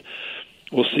 24th.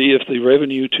 We'll see if the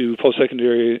revenue to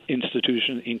post-secondary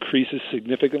institution increases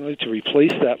significantly to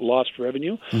replace that lost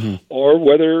revenue, or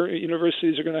whether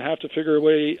universities are going to have to figure a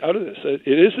way out of this.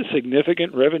 It is a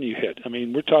significant revenue hit. I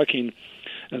mean, we're talking,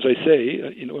 as I say,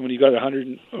 when you got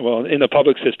in the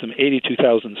public system,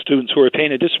 82,000 students who are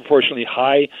paying a disproportionately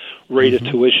high rate of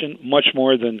tuition, much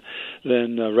more than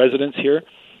residents here.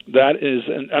 That is,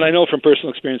 and I know from personal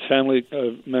experience, family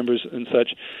members and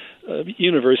such,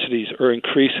 universities are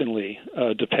increasingly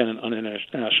dependent on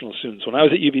international students. When I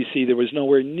was at UBC, there was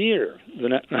nowhere near the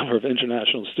number of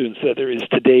international students that there is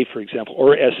today, for example,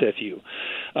 or SFU.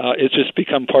 It's just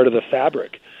become part of the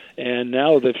fabric. And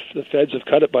now the feds have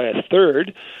cut it by a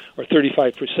third, or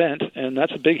 35%, and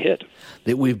that's a big hit.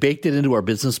 We've baked it into our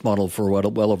business model for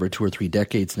well over 2 or 3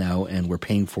 decades now, and we're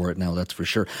paying for it now, that's for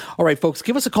sure. All right, folks,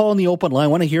 give us a call on the open line. I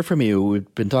want to hear from you.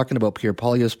 We've been talking about Pierre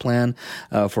Poilievre's plan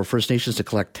for First Nations to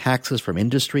collect taxes from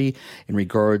industry in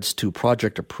regards to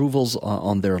project approvals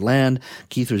on their land.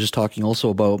 Keith was just talking also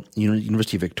about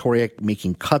University of Victoria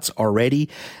making cuts already.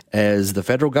 As the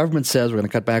federal government says, we're going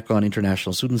to cut back on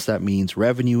international students. That means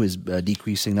revenue is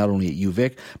decreasing not only at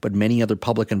UVic, but many other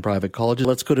public and private colleges.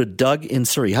 Let's go to Doug in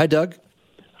Surrey. Hi, Doug.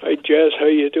 Hi, Jazz. How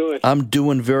you doing? I'm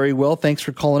doing very well. Thanks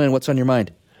for calling in. What's on your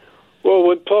mind? Well,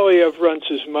 when Poilievre runs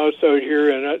his mouth out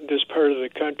here in this part of the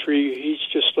country, he's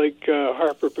just like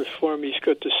Harper before him. He's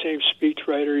got the same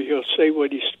speechwriter. He'll say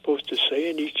what he's supposed to say,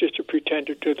 and he's just a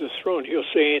pretender to the throne. He'll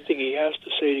say anything he has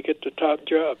to say to get the top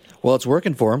job. Well, it's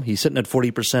working for him. He's sitting at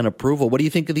 40% approval. What do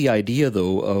you think of the idea,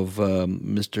 though, of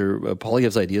Mr.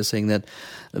 Poilievre's idea saying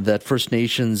that First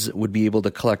Nations would be able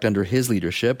to collect under his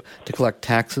leadership to collect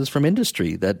taxes from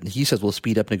industry that he says will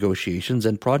speed up negotiations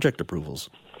and project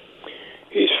approvals?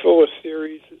 He's full of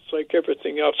theories. It's like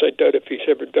everything else, I doubt if he's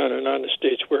ever done an honest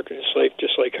day's work in his life,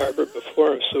 just like Harper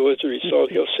before him. So as a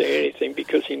result, he'll say anything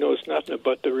because he knows nothing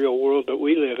about the real world that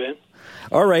we live in.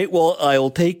 All right. Well, I will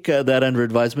take that under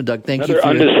advisement, Doug. Thank you.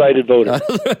 Undecided voter.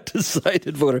 Another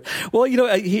undecided voter. Well,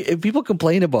 people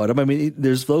complain about him. I mean,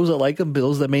 there's those that like him,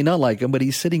 those that may not like him, but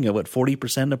he's sitting at,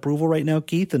 40% approval right now,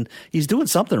 Keith? And he's doing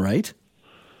something, right?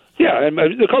 Yeah, and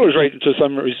the caller's right to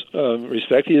some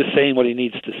respect. He is saying what he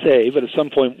needs to say, but at some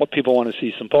point, what people want to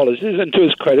see some policies. And to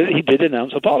his credit, he did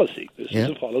announce a policy. This is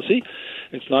a policy.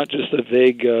 It's not just a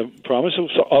vague promise.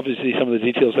 So obviously, some of the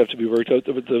details have to be worked out,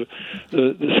 but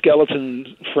the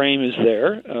skeleton frame is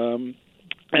there.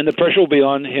 And the pressure will be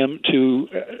on him to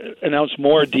announce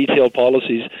more detailed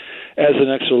policies as the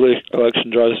next election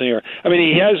draws near. I mean,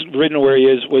 he has ridden where he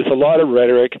is with a lot of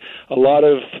rhetoric, a lot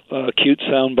of cute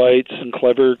sound bites and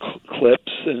clever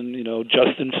clips and,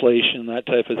 just inflation, that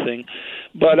type of thing.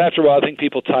 But after a while, I think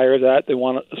people tire of that. They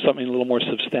want something a little more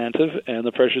substantive, and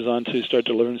the pressure's on to start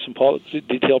delivering some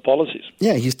detailed policies.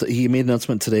 Yeah, he made an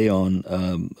announcement today on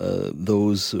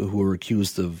those who are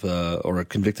accused of or are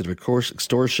convicted of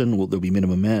extortion. There'll be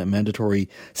minimum mandatory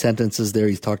sentences there.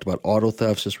 He's talked about auto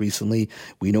thefts just recently.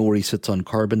 We know where he sits on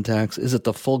carbon tax. Is it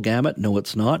the full gamut? No,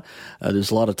 it's not.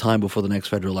 There's a lot of time before the next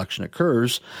federal election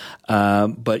occurs.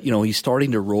 But, he's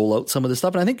starting to roll out some of this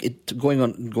stuff. And I think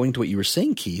going to what you were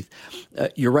saying, Keith,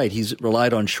 you're right. He's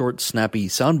relied on short, snappy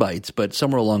sound bites, but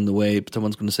somewhere along the way,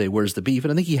 someone's going to say, where's the beef?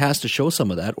 And I think he has to show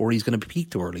some of that or he's going to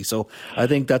peak too early. So I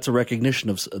think that's a recognition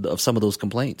of some of those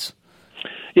complaints.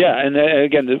 Yeah, and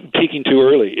again, the peaking too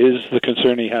early is the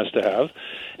concern he has to have.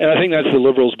 And I think that's the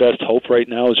Liberals' best hope right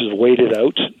now is just wait it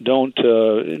out. Don't,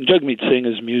 Jagmeet Singh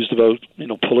is mused about,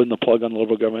 pulling the plug on the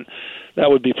Liberal government. That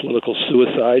would be political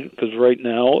suicide because right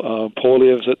now,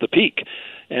 Poilievre's at the peak.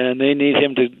 And they need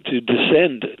him to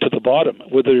descend to the bottom.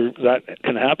 Whether that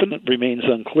can happen remains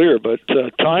unclear. But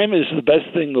time is the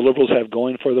best thing the Liberals have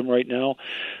going for them right now.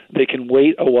 They can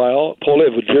wait a while.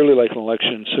 Poilievre would dearly like an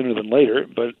election sooner than later.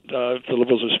 But if the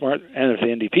Liberals are smart, and if the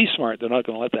NDP is smart, they're not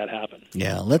going to let that happen.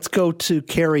 Yeah, let's go to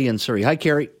Carrie in Surrey. Hi,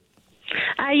 Carrie.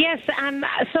 Yes,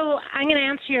 so I'm going to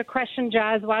answer your question,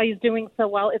 Jazz, while he's doing so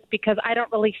well. It's because I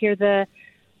don't really hear the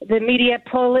media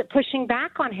pushing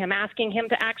back on him, asking him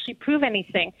to actually prove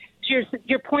anything. So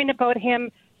your point about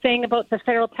him saying about the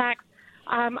federal tax,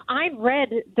 I read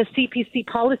the CPC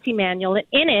policy manual.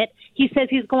 In it, he says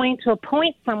he's going to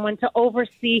appoint someone to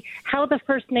oversee how the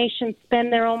First Nations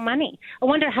spend their own money. I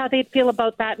wonder how they'd feel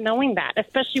about that, knowing that,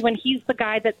 especially when he's the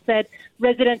guy that said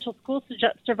residential school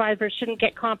survivors shouldn't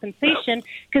get compensation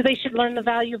because they should learn the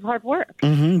value of hard work.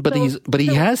 Mm-hmm. But he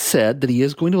has said that he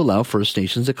is going to allow First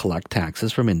Nations to collect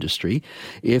taxes from industry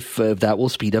if that will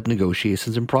speed up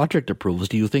negotiations and project approvals.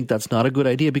 Do you think that's not a good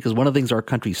idea? Because one of the things our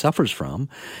country suffers from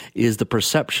is the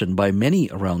perception by many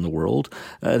around the world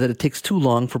that it takes too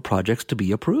long for projects to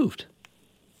be approved.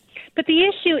 But the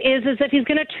issue is that he's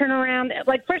going to turn around.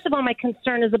 Like, first of all, my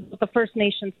concern is about the First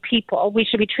Nations people. We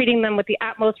should be treating them with the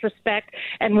utmost respect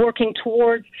and working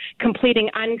towards completing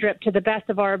UNDRIP to the best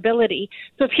of our ability.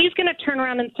 So if he's going to turn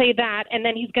around and say that, and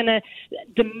then he's going to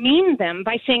demean them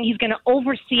by saying he's going to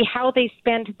oversee how they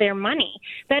spend their money,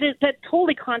 that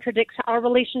totally contradicts our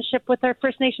relationship with our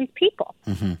First Nations people.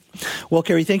 Mm-hmm. Well,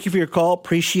 Carrie, thank you for your call.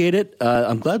 Appreciate it.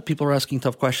 I'm glad people are asking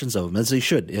tough questions of him, as they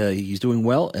should. He's doing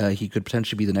well. He could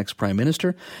potentially be the next Prime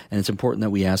Minister, and it's important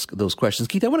that we ask those questions.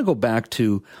 Keith, I want to go back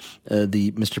to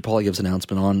the Mr. Poilievre's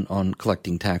announcement on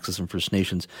collecting taxes from First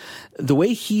Nations. The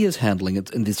way he is handling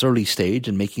it in this early stage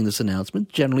and making this announcement,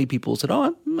 generally people said,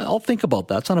 "Oh, I'll think about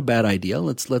that. It's not a bad idea.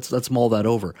 Let's mull that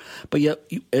over." But yet,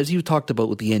 as you talked about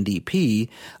with the NDP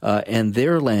and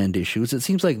their land issues, it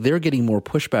seems like they're getting more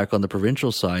pushback on the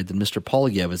provincial side than Mr.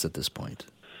 Poilievre is at this point.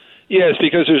 Yes,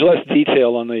 because there's less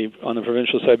detail on the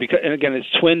provincial side. And again, it's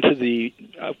twinned to the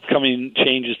upcoming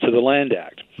changes to the Land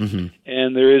Act, mm-hmm.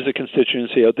 And there is a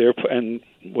constituency out there, and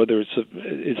whether it's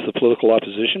the political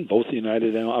opposition, both the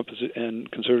United and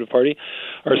Conservative Party,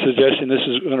 are suggesting this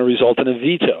is going to result in a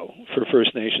veto for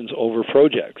First Nations over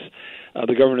projects.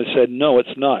 The government has said no,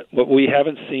 it's not. But we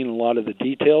haven't seen a lot of the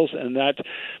details, and that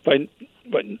by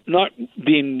not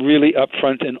being really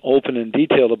upfront and open and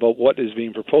detailed about what is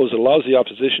being proposed, it allows the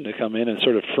opposition to come in and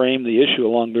sort of frame the issue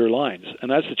along their lines. And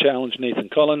that's the challenge Nathan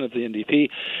Cullen of the NDP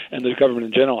and the government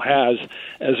in general has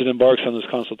as it embarks on this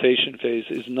consultation phase,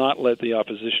 is not let the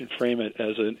opposition frame it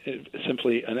as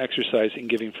simply an exercise in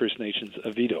giving First Nations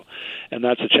a veto. And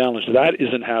that's a challenge. That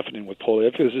isn't happening with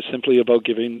Poilievre because it's simply about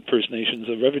giving First Nations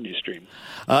a revenue stream.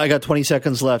 I got 20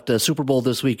 seconds left. Super Bowl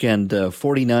this weekend,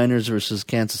 49ers versus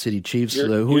Kansas City Chiefs. You're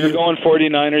going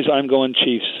 49ers, I'm going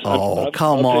Chiefs. Oh, I'll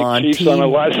come on. Chiefs on a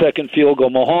last-second field goal.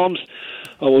 Mahomes,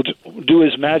 will do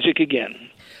his magic again.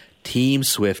 Team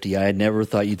Swifty. I had never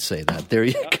thought you'd say that. There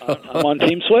you go. I'm on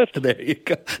Team Swift. There you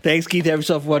go. Thanks, Keith. Have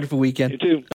yourself a wonderful weekend. You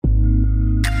too.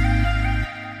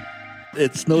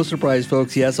 It's no surprise,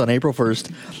 folks. Yes, on April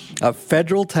 1st, a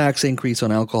federal tax increase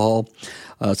on alcohol,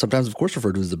 sometimes, of course,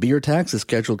 referred to as the beer tax, is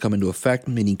scheduled to come into effect,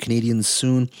 meaning Canadians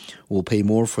soon will pay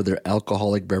more for their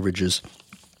alcoholic beverages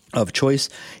of choice.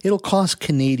 It'll cost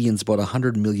Canadians about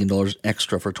 $100 million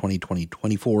extra for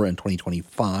 2024 and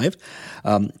 2025.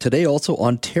 Today, also,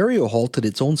 Ontario halted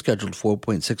its own scheduled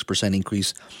 4.6%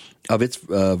 increase of its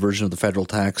version of the federal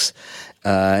tax,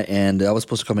 and that was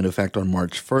supposed to come into effect on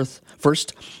March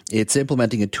 1st. It's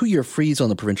implementing a 2-year freeze on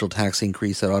the provincial tax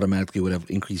increase that automatically would have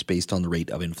increased based on the rate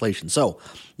of inflation. So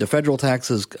the federal tax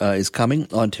is coming.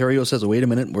 Ontario says, oh, wait a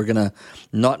minute, we're going to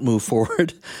not move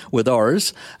forward with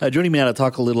ours. Joining me now to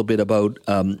talk a little bit about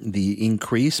the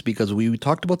increase, because we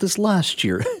talked about this last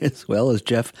year as well, as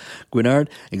Jeff Guinard,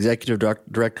 Executive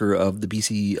Director of the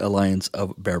BC Alliance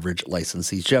of Beverage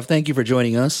Licensees. Jeff, thank you for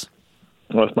joining us.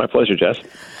 Well, it's my pleasure, Jess.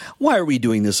 Why are we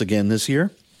doing this again this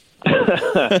year?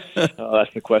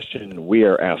 That's the question we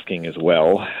are asking as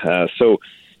well. So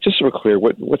just so we're clear,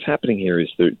 what's happening here is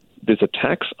there's a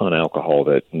tax on alcohol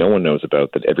that no one knows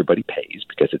about that everybody pays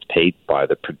because it's paid by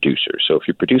the producer. So if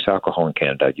you produce alcohol in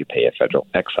Canada, you pay a federal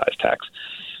excise tax.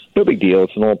 No big deal.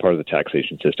 It's an old part of the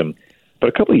taxation system. But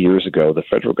a couple of years ago, the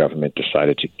federal government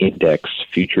decided to index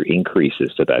future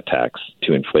increases to that tax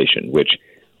to inflation, which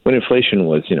when inflation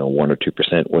was, 1 or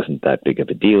 2%, wasn't that big of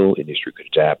a deal. Industry could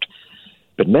adapt.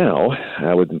 But now,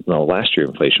 last year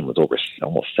inflation was over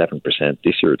almost 7%.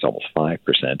 This year it's almost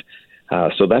 5%.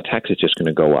 So that tax is just going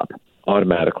to go up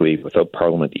automatically without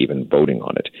Parliament even voting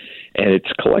on it. And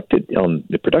it's collected on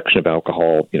the production of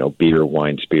alcohol, beer,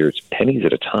 wine, spirits, pennies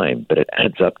at a time, but it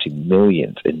adds up to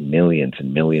millions and millions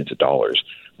and millions of dollars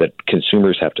that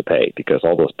consumers have to pay because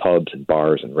all those pubs and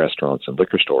bars and restaurants and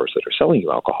liquor stores that are selling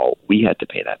you alcohol, we had to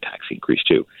pay that tax increase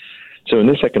too. So in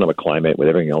this economic climate, with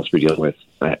everything else we're dealing with,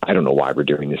 I don't know why we're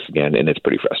doing this again, and it's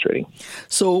pretty frustrating.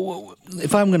 So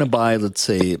if I'm going to buy, let's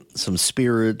say, some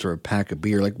spirits or a pack of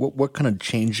beer, like what kind of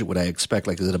change would I expect?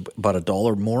 Like, is it about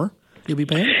 $1 more you'll be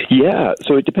paying? Yeah,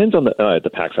 so it depends on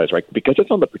the pack size, right? Because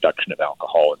it's on the production of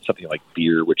alcohol. And something like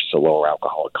beer, which is a lower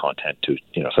alcoholic content to,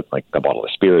 something like a bottle of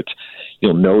spirits,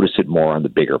 you'll notice it more on the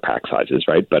bigger pack sizes,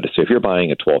 right? But so if you're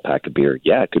buying a 12-pack of beer,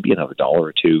 yeah, it could be another $1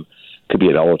 or $2. Could be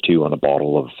 $1 or $2 on a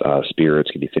bottle of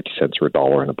spirits. Could be 50 cents or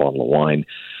 $1 on a bottle of wine.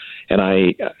 And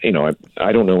I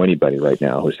don't know anybody right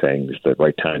now who's saying it's the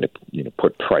right time to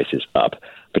put prices up.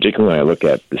 Particularly when I look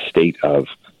at the state of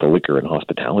the liquor and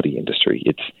hospitality industry,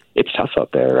 it's tough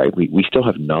out there. Right? We still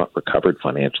have not recovered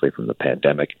financially from the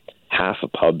pandemic. Half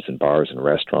of pubs and bars and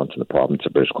restaurants in the province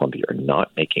of British Columbia are not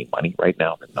making money right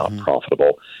now. They're not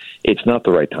profitable. It's not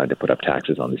the right time to put up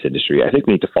taxes on this industry. I think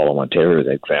we need to follow Ontario as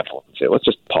an example and say, let's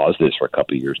just pause this for a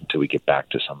couple of years until we get back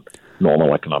to some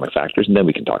normal economic factors, and then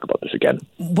we can talk about this again.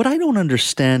 What I don't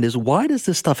understand is why does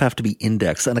this stuff have to be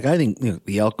indexed? And I think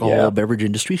the alcohol beverage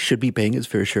industry should be paying its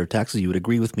fair share of taxes. You would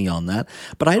agree with me on that.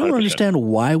 But I don't 100%. Understand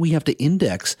why we have to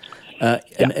index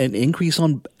an increase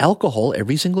on alcohol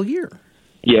every single year.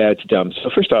 Yeah, it's dumb. So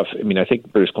first off, I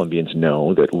think British Columbians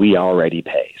know that we already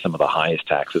pay some of the highest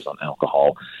taxes on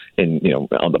alcohol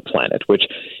on the planet, which,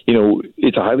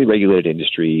 it's a highly regulated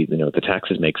industry. The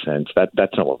taxes make sense.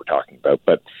 That's not what we're talking about.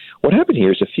 But what happened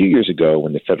here is a few years ago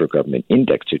when the federal government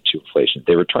indexed it to inflation,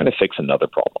 they were trying to fix another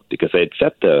problem because they had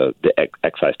set the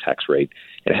excise tax rate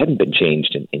and it hadn't been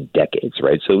changed in decades,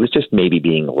 right? So it was just maybe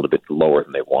being a little bit lower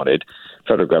than they wanted.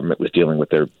 Federal government was dealing with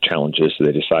their challenges, so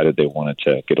they decided they wanted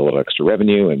to get a little extra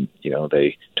revenue, and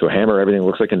to a hammer everything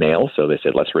looks like a nail, so they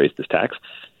said let's raise this tax.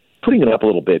 Putting it up a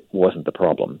little bit wasn't the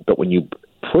problem, but when you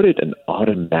put it an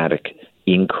automatic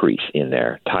increase in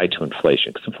there tied to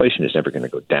inflation, because inflation is never going to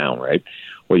go down, right?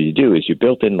 What you do is you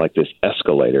built in like this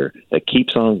escalator that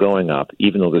keeps on going up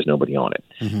even though there's nobody on it.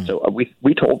 Mm-hmm. So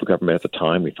we told the government at the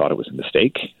time we thought it was a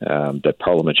mistake, that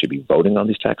Parliament should be voting on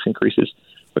these tax increases.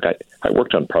 Look, I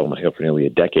worked on Parliament Hill for nearly a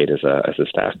decade as a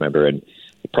staff member, and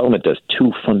Parliament does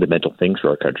two fundamental things for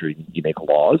our country. You make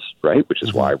laws, right, which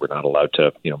is why we're not allowed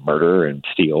to, murder and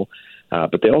steal.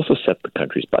 But they also set the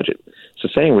country's budget. So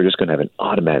saying we're just going to have an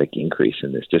automatic increase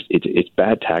in this, it's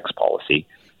bad tax policy.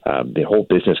 The whole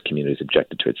business community has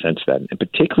objected to it since then, and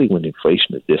particularly when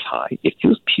inflation is this high, it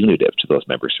feels punitive to those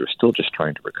members who are still just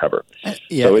trying to recover.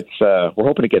 So we're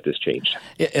hoping to get this changed.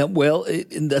 Well,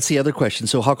 that's the other question.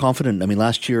 So how confident?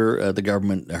 Last year the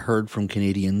government heard from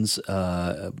Canadians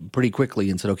pretty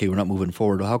quickly and said, okay, we're not moving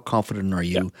forward. How confident are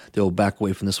you they'll back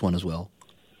away from this one as well?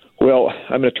 Well,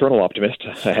 I'm an eternal optimist.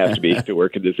 I have to be to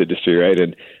work in this industry, right?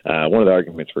 And one of the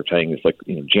arguments we're saying is, like,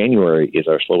 January is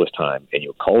our slowest time, and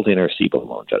you called in our CBO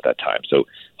loans at that time. So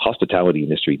hospitality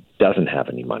industry doesn't have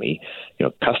any money.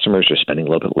 Customers are spending a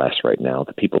little bit less right now.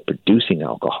 The people producing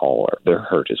alcohol they're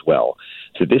hurt as well.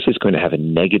 So this is going to have a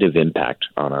negative impact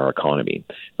on our economy,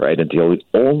 right? And the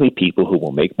only people who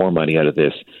will make more money out of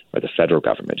this are the federal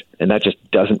government, and that just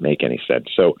doesn't make any sense.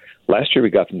 So last year we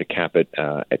got them to cap it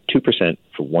at 2%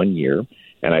 for 1 year,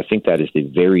 and I think that is the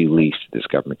very least this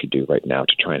government could do right now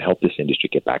to try and help this industry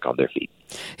get back on their feet.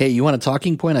 Hey, you want a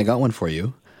talking point? I got one for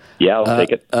you. Yeah, I'll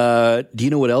take it. Do you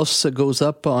know what else goes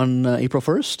up on April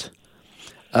 1st?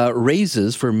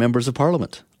 Raises for members of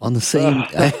parliament on the same.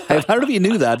 I don't know if you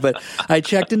knew that, but I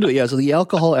checked into it. Yeah, so the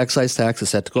alcohol excise tax is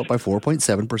set to go up by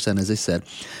 4.7%, as I said,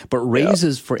 but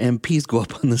raises for MPs go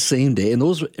up on the same day, and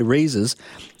those raises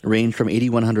range from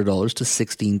 $8,100 to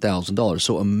 $16,000.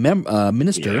 So a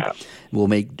minister will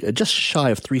make just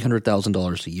shy of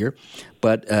 $300,000 a year,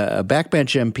 but a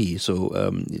backbench MP,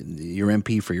 so your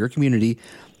MP for your community,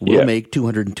 will make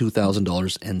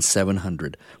 $202,000 and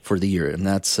 $700 for the year, and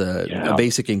that's a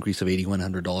basic increase of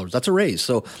 $8,100. That's a raise.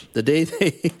 So the day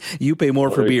you pay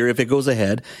more for beer, if it goes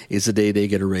ahead, is the day they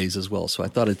get a raise as well. So I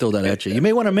thought I'd throw that at you. You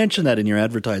may want to mention that in your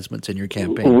advertisements in your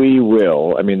campaign. We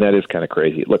will. I mean, that is kind of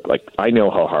crazy. Look, I know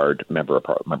how hard members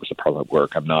of parliament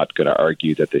work. I'm not going to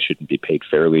argue that they shouldn't be paid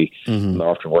fairly. Mm-hmm. They're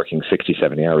often working 60,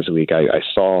 70 hours a week. I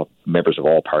saw members of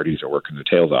all parties are working their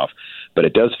tails off. But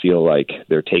it does feel like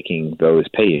they're taking those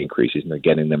pay increases and they're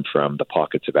getting them from the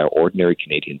pockets of our ordinary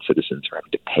Canadian citizens who are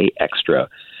having to pay extra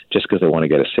just because they want to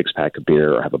get a six-pack of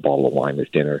beer or have a bottle of wine with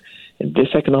dinner. In this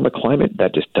economic climate,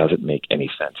 that just doesn't make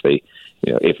any sense.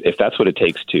 If that's what it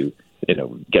takes to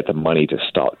get the money to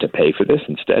stop to pay for this,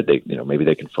 instead maybe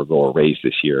they can forgo a raise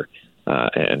this year.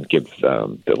 And give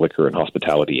the liquor and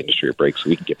hospitality industry a break so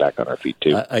we can get back on our feet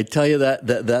too. I tell you that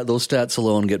those stats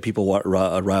alone get people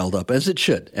riled up, as it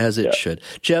should. Should.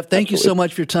 Jeff, thank you so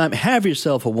much for your time. Have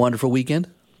yourself a wonderful weekend.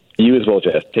 You as well,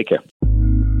 Jeff. Take care.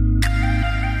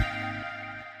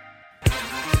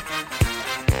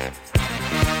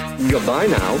 Goodbye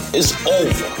now is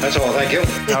over. That's all. Thank you.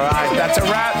 All right, that's a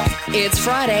wrap. It's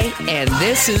Friday, and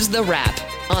this is The Wrap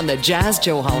on the Jazz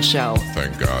Johal Show.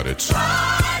 Thank God it's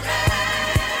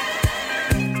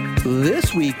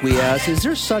This week we asked, is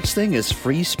there such thing as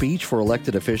free speech for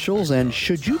elected officials, and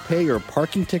should you pay your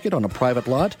parking ticket on a private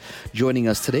lot? Joining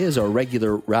us today is our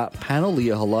regular Wrap panel.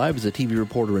 Leah Halive is a TV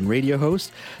reporter and radio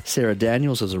host. Sarah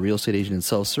Daniels is a real estate agent in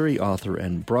South Surrey, author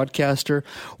and broadcaster.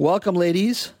 Welcome,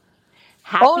 ladies.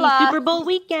 Happy Hola. Super Bowl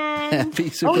weekend. Happy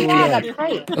Super Bowl that's weekend.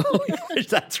 right.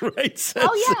 That's right.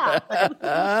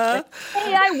 Yeah.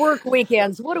 Hey, I work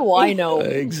weekends. What do I know?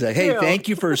 Exactly. Hey, thank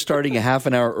you for starting a half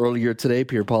an hour earlier today.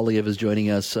 Pierre Poilievre is joining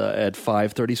us at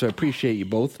 5:30, so I appreciate you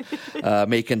both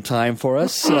making time for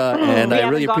us. And I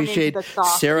really appreciate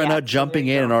Sarah not jumping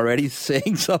in and already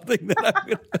saying something that I'm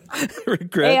going to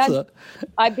regret. Hey,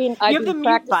 I've been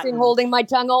practicing holding my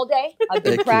tongue all day. I've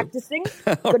been practicing.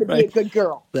 I'm going to be a good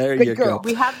girl. There you go.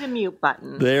 We have the mute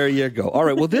button. There you go. All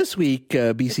right. Well, this week,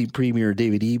 BC Premier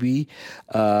David Eby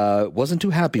wasn't too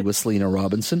happy with Selena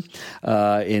Robinson.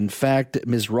 In fact,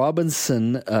 Ms.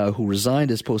 Robinson, who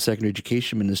resigned as post-secondary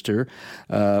education minister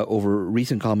over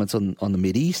recent comments on the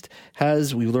Mideast,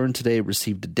 has, we learned today,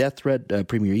 received a death threat.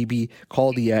 Premier Eby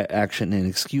called the action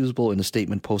inexcusable in a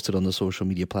statement posted on the social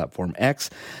media platform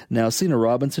X. Now, Selena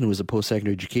Robinson, who was a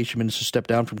post-secondary education minister, stepped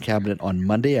down from cabinet on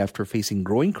Monday after facing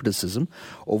growing criticism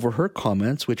over her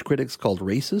comments, which critics called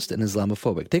racist and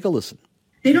Islamophobic. Take a listen.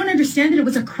 They don't understand that it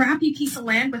was a crappy piece of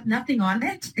land with nothing on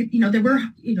it. There were,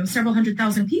 several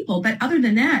 100,000 people, but other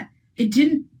than that, it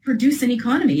didn't produce an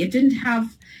economy. It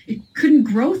couldn't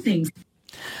grow things.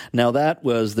 Now, that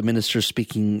was the minister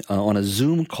speaking on a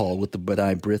Zoom call with the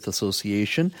Badai Brith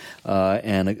Association,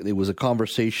 and it was a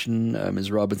conversation,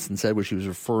 Ms. Robinson said, where she was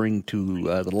referring to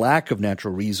the lack of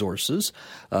natural resources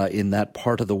in that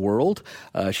part of the world.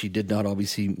 She did not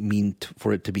obviously mean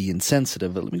for it to be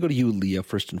insensitive. But let me go to you, Leah,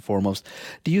 first and foremost.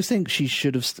 Do you think she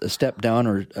should have stepped down,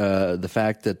 or the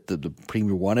fact that the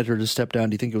Premier wanted her to step down,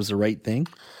 do you think it was the right thing?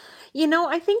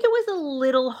 I think it was a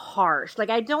little harsh.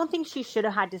 I don't think she should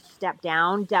have had to step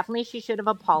down. Definitely she should have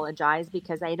apologized,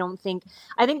 because I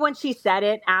think when she said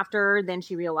it after, then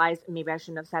she realized maybe I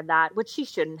shouldn't have said that, which she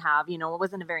shouldn't have. It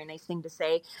wasn't a very nice thing to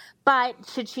say. But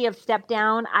should she have stepped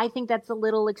down? I think that's a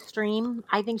little extreme.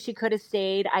 I think she could have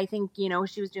stayed. I think,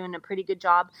 she was doing a pretty good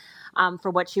job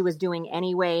for what she was doing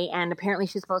anyway. And apparently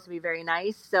she's supposed to be very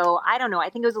nice. So I don't know. I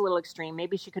think it was a little extreme.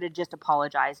 Maybe she could have just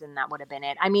apologized and that would have been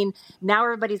it. I mean, now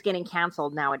everybody's getting getting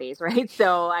canceled nowadays, right?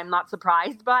 So I'm not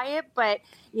surprised by it, but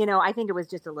I think it was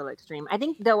just a little extreme. I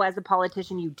think, though, as a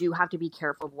politician, you do have to be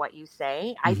careful of what you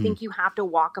say. I think you have to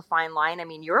walk a fine line. I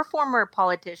mean, you're a former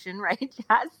politician, right,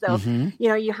 Jazz? So,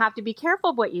 you have to be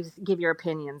careful of what you give your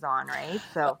opinions on, right?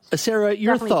 So, Sarah,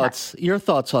 your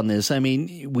thoughts on this. I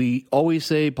mean, we always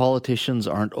say politicians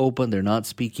aren't open. They're not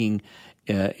speaking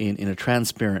in a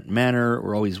transparent manner.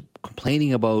 We're always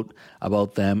complaining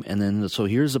about them, and then so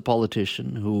here's a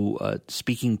politician who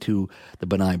speaking to the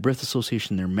B'nai B'rith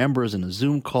Association, their members, in a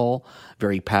Zoom call,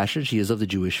 very passionate. She is of the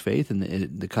Jewish faith, and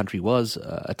the country was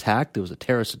attacked. There was a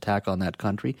terrorist attack on that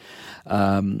country.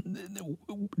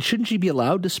 Shouldn't she be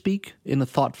allowed to speak in a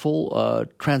thoughtful,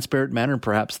 transparent manner?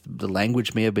 Perhaps the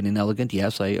language may have been inelegant.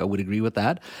 Yes, I would agree with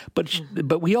that. But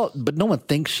no one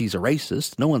thinks she's a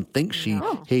racist. No one thinks she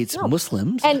hates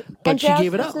Muslims. But she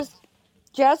gave it up.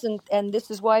 Jazz, and this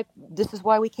is why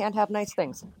we can't have nice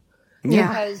things. Yeah,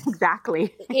 because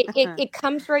exactly. it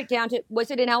comes right down to,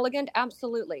 was it inelegant?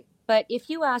 Absolutely. But if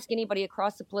you ask anybody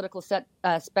across the political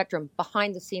spectrum,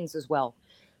 behind the scenes as well,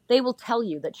 they will tell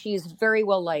you that she is very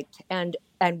well liked and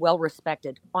well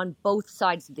respected on both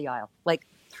sides of the aisle, like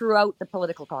throughout the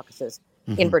political caucuses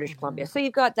in British Columbia. So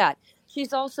you've got that.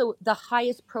 She's also the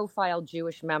highest profile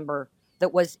Jewish member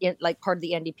that was in part of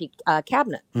the NDP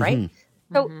cabinet, right?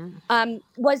 So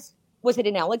was it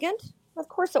inelegant? Of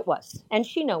course it was. And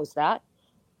she knows that.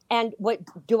 And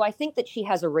do I think that she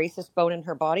has a racist bone in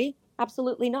her body?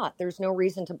 Absolutely not. There's no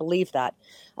reason to believe that.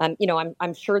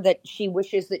 I'm sure that she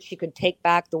wishes that she could take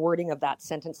back the wording of that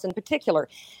sentence in particular.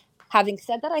 Having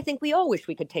said that, I think we all wish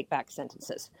we could take back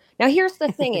sentences. Now, here's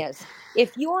the thing is,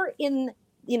 if you're in,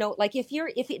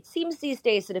 if it seems these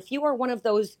days that if you are one of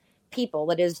those people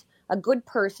that is a good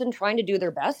person trying to do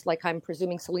their best, like I'm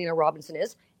presuming Selena Robinson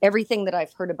is. Everything that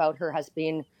I've heard about her has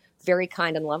been very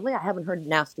kind and lovely. I haven't heard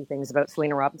nasty things about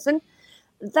Selena Robinson.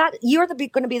 That you're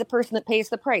going to be the person that pays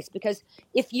the price, because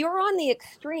if you're on the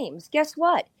extremes, guess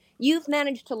what? You've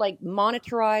managed to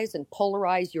monetize and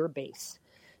polarize your base.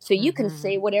 So you can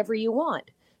say whatever you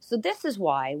want. So this is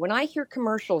why when I hear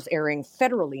commercials airing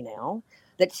federally now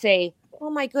that say, oh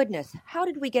my goodness, how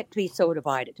did we get to be so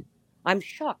divided? I'm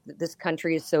shocked that this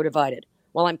country is so divided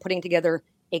while I'm putting together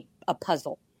a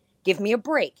puzzle. Give me a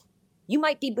break. You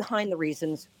might be behind the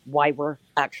reasons why we're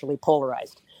actually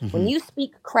polarized. When you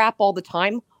speak crap all the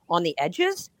time on the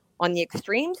edges, on the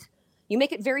extremes, you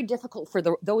make it very difficult for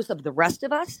those of the rest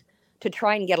of us to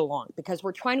try and get along, because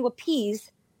we're trying to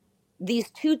appease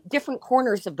these two different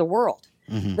corners of the world.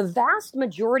 The vast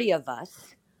majority of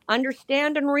us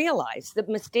understand and realize that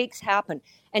mistakes happen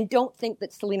and don't think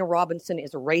that Selena Robinson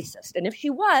is a racist. And if she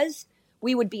was,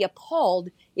 we would be appalled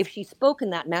if she spoke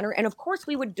in that manner. And of course,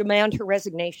 we would demand her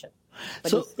resignation.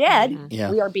 But instead,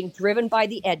 we are being driven by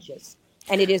the edges.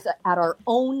 And it is at our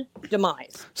own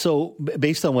demise. So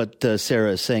based on what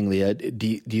Sarah is saying, Leah,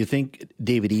 do you think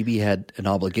David Eby had an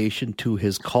obligation to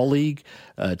his colleague,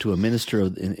 to a minister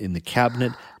in the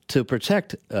cabinet, to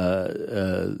protect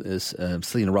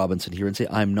Selena Robinson here and say,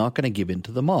 I'm not going to give in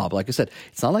to the mob? Like I said,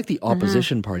 it's not like the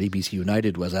opposition party, BC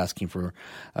United, was asking for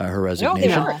her resignation.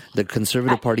 No, the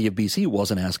Conservative Party of BC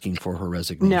wasn't asking for her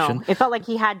resignation. No, it felt like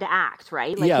he had to act,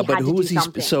 right? But who is he?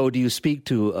 So do you speak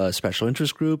to special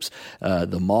interest groups,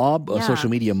 the mob, social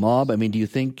media mob? I mean, do you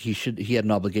think he had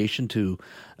an obligation to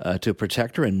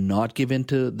protect her and not give in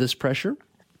to this pressure?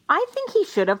 I think he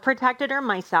should have protected her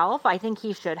myself. I think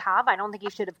he should have. I don't think he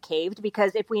should have caved,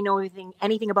 because if we know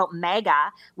anything about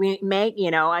MAGA,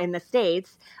 in the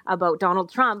States, about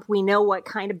Donald Trump, we know what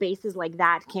kind of bases like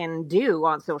that can do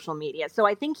on social media. So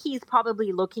I think he's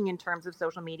probably looking in terms of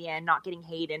social media and not getting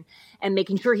hate and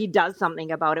making sure he does something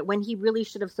about it, when he really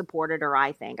should have supported her,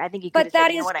 I think. I think he could have said,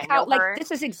 you know what, I know her.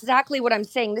 This is exactly what I'm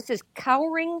saying. This is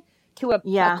cowering to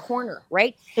a corner,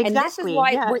 right? Exactly.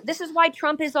 And this is why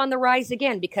Trump is on the rise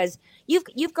again, because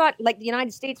you've got the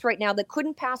United States right now that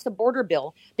couldn't pass a border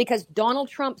bill because Donald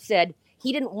Trump said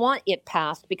he didn't want it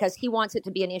passed because he wants it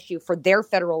to be an issue for their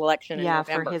federal election in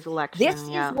November. For his election. This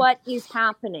is what is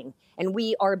happening, and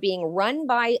we are being run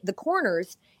by the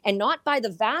corners and not by the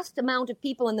vast amount of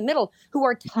people in the middle who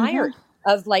are tired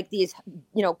of these,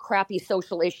 crappy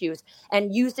social issues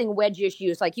and using wedge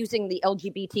issues, like using the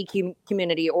LGBT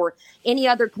community or any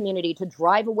other community to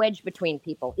drive a wedge between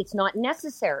people. It's not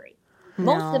necessary. No.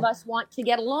 Most of us want to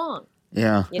get along.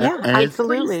 Yeah. Absolutely. It's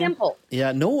pretty simple.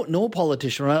 Yeah, no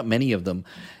politician, or not many of them,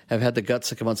 have had the guts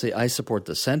to come out and say, I support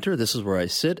the center, this is where I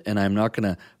sit, and I'm not going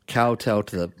to kowtow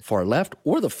to the far left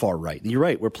or the far right. You're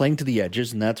right, we're playing to the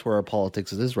edges, and that's where our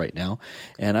politics is right now.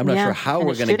 And I'm not sure how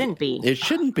we're going to... It shouldn't be. It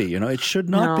shouldn't be, it should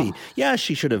not be. Yeah,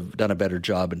 she should have done a better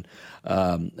job in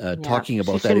talking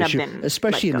about that issue,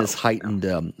 especially in this heightened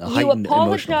you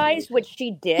apologize, which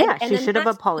she did. Yeah, and she should have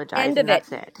apologized, and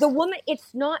that's it. The woman,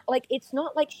 it's not like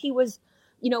she was,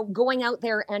 going out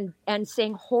there and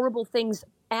saying horrible things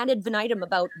ad infinitum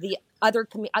about the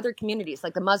other communities,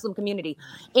 like the Muslim community,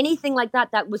 anything like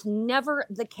that. That was never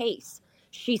the case.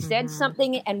 She said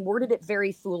something and worded it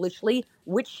very foolishly,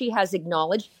 which she has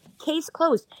acknowledged. Case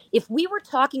closed. If we were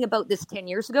talking about this 10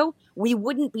 years ago, we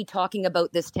wouldn't be talking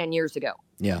about this 10 years ago.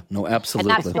 Yeah, no,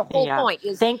 absolutely. And that's the whole point.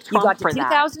 Is Thank you got Trump to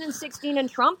 2016 and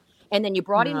Trump, and then you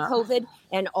brought in COVID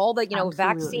and all the,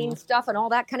 vaccine stuff and all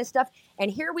that kind of stuff. And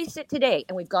here we sit today,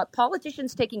 and we've got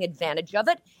politicians taking advantage of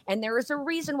it. And there is a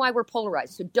reason why we're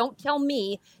polarized. So don't tell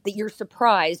me that you're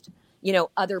surprised,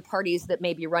 other parties that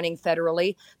may be running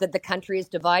federally, that the country is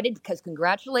divided, because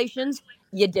congratulations,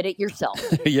 you did it yourself.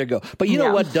 There you go. But you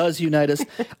know what does unite us?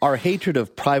 Our hatred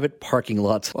of private parking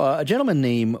lots. A gentleman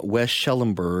named Wes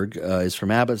Schellenberg is from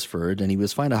Abbotsford, and he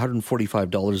was fined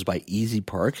 $145 by Easy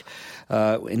Park,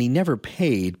 and he never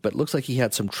paid, but looks like he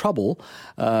had some trouble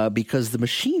because the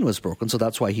machine was broken, so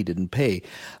that's why he didn't pay.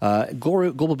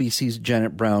 Global BC's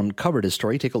Janet Brown covered his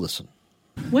story. Take a listen.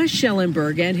 Wes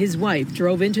Schellenberg and his wife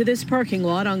drove into this parking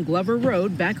lot on Glover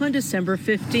Road back on December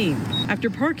 15th. After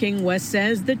parking, Wes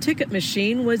says the ticket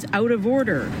machine was out of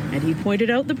order, and he pointed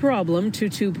out the problem to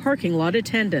two parking lot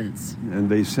attendants. And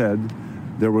they said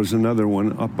there was another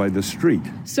one up by the street.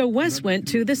 So Wes went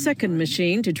to the second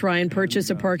machine to try and purchase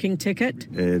a parking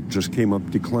ticket. It just came up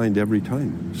declined every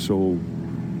time. So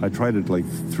I tried it like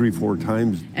 3-4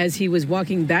 times. As he was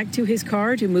walking back to his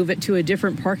car to move it to a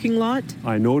different parking lot,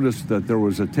 I noticed that there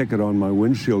was a ticket on my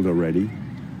windshield already.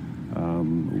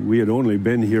 We had only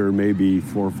been here maybe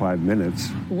 4 or 5 minutes.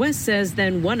 Wes says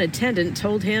then one attendant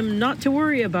told him not to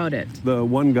worry about it. The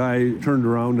one guy turned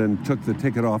around and took the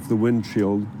ticket off the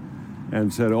windshield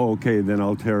and said, oh, okay, then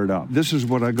I'll tear it up. This is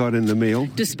what I got in the mail.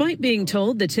 Despite being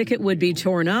told the ticket would be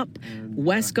torn up,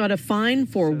 Wes got a fine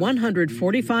for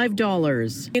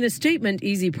 $145. In a statement,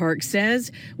 Easy Park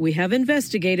says, we have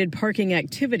investigated parking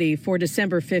activity for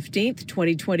December 15th,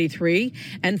 2023,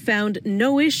 and found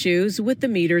no issues with the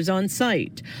meters on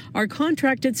site. Our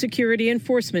contracted security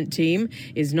enforcement team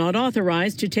is not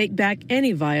authorized to take back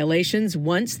any violations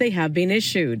once they have been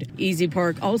issued. Easy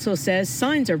Park also says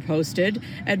signs are posted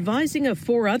advising of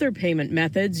 4 other payment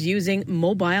methods using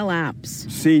mobile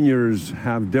apps. Seniors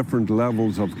have different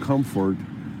levels of comfort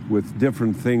with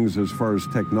different things as far as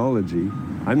technology.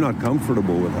 I'm not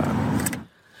comfortable with that.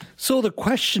 So the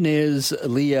question is,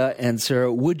 Leah and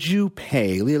Sarah, would you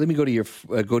pay? Leah, let me go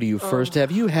to you first. Have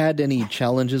you had any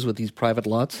challenges with these private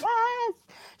lots?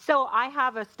 So I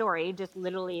have a story just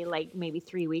literally like maybe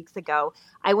 3 weeks ago.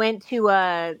 I went to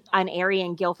an area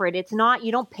in Guildford. It's not,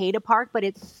 you don't pay to park, but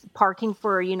it's parking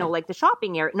for, like the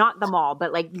shopping area, not the mall,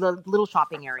 but like the little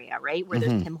shopping area, right? Where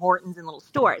there's Tim Hortons and little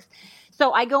stores.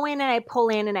 So I go in and I pull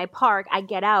in and I park. I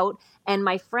get out, and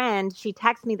my friend, she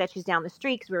texts me that she's down the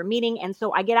street because we were meeting. And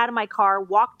so I get out of my car,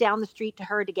 walk down the street to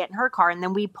her to get in her car, and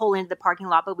then we pull into the parking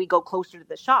lot, but we go closer to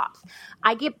the shops.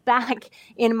 I get back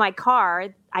in my car.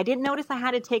 I didn't notice I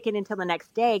had a ticket until the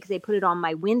next day because they put it on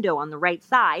my window on the right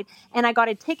side. And I got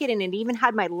a ticket, and it even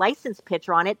had my license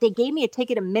picture on it. They gave me a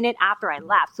ticket a minute after I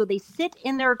left. So they sit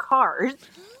in their cars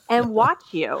and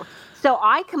watch you. So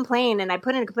I complained, and I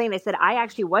put in a complaint. I said, I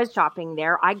actually was shopping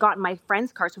there. I got in my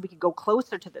friend's car so we could go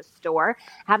closer to the store.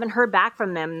 Haven't heard back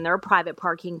from them in their private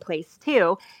parking place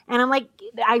too. And I'm like,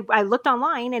 I looked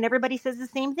online, and everybody says the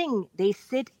same thing. They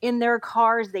sit in their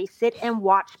cars. They sit and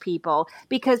watch people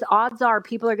because odds are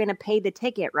people are going to pay the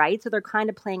ticket, right? So they're kind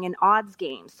of playing an odds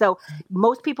game. So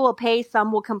most people will pay,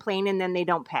 some will complain, and then they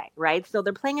don't pay, right? So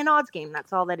they're playing an odds game.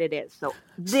 That's all that it is. So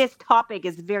this topic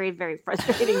is very, very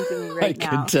frustrating to me right now. I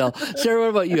can tell. Sarah, what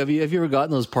about you? Have you ever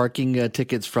gotten those parking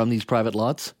tickets from these private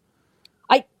lots?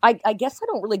 I guess I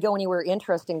don't really go anywhere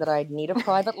interesting that I'd need a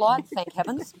private lot. Thank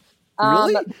heavens.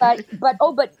 Really? But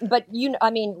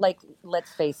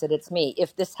let's face it, it's me.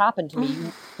 If this happened to me,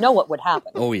 you know what would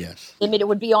happen. Oh yes. I mean, it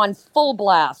would be on full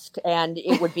blast, and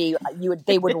it would be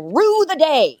they would rue the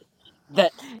day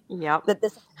that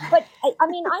this. But I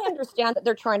mean, I understand that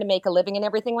they're trying to make a living and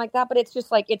everything like that. But it's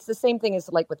just like it's the same thing as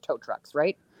like with tow trucks,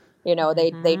 right?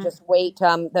 They just wait.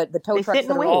 The tow trucks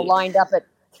that are all lined up at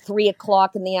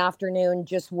 3:00 in the afternoon,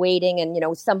 just waiting,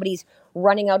 and somebody's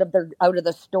running out of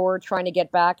the store trying to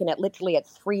get back, and literally at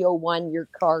 3:01 your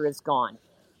car is gone.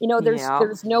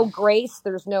 There's no grace.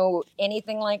 There's no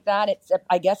anything like that.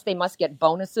 I guess they must get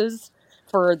bonuses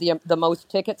for the most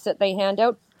tickets that they hand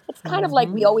out. It's kind of like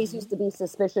we always used to be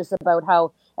suspicious about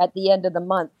how at the end of the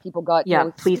month people got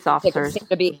police officers seem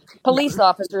to be police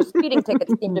officers. Speeding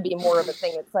tickets seem to be more of a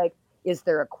thing. It's like, is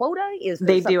there a quota?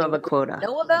 They do have a quota.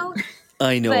 Know about?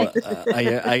 I know.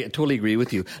 I totally agree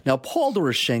with you. Now, Paul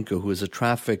Doroshenko, who is a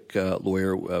traffic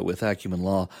lawyer with Acumen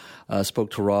Law,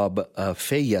 spoke to Rob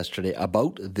Fay yesterday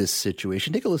about this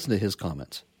situation. Take a listen to his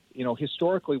comments.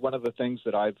 Historically, one of the things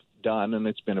that I've done, and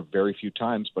it's been a very few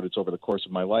times, but it's over the course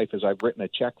of my life, is I've written a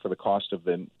check for the cost of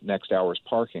the next hour's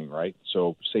parking, right?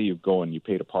 So say you go and you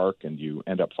pay to park and you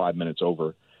end up 5 minutes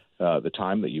over the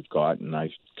time that you've got, and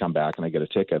I come back and I get a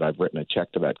ticket. I've written a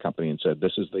check to that company and said,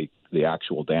 this is the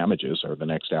actual damages or the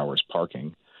next hour's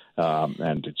parking,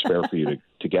 and it's fair for you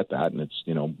to get that, and it's,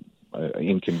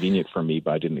 inconvenient for me,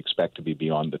 but I didn't expect to be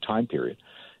beyond the time period.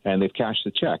 And they've cashed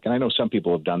the check. And I know some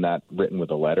people have done that written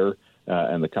with a letter,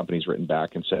 and the company's written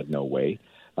back and said, no way.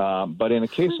 But in a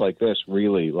case like this,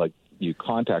 really, like, you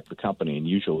contact the company, and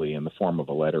usually in the form of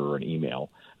a letter or an email.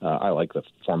 I like the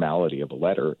formality of a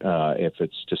letter. If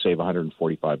it's to save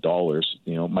 $145,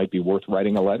 it might be worth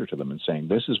writing a letter to them and saying,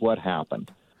 this is what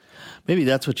happened. Maybe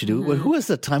that's what you do. Well, who has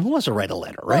the time? Who wants to write a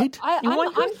letter, right?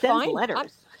 I'm fine.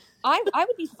 Letters. I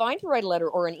would be fine to write a letter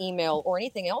or an email or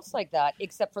anything else like that,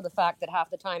 except for the fact that half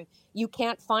the time you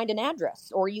can't find an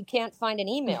address or you can't find an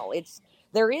email.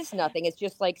 There is nothing. It's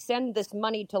just like, send this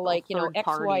money to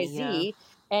XYZ.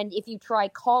 And if you try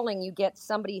calling, you get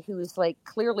somebody who's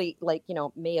clearly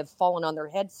may have fallen on their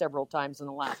head several times in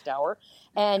the last hour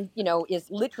and, is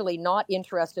literally not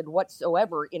interested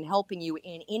whatsoever in helping you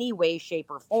in any way, shape,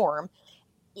 or form.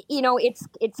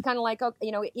 It's kind of like,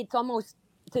 it's almost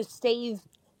to save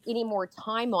any more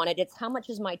time on it. It's how much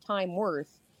is my time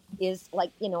worth is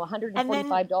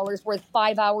 $145 worth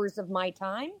 5 hours of my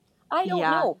time. I don't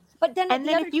know. But then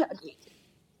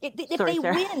if they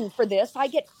win for this, I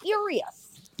get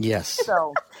furious. Yes.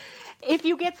 So if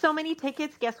you get so many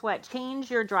tickets, guess what?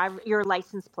 Change your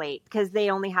license plate because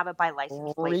they only have it by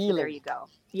license plate. Really? So there you go.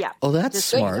 Yeah. Oh, that's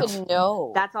smart.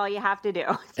 No. That's all you have to do.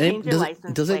 Change your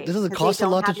license plate. Does it cost a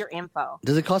lot to have your info?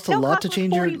 Does it cost a lot to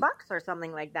change your $40 or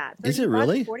something like that? Is it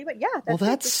really? $40, yeah.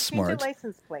 That's smart. Change your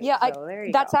license plate. Yeah,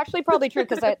 that's actually probably true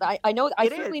because I know I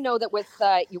certainly know that with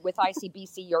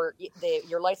ICBC your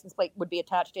license plate would be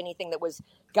attached to anything that was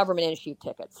government issued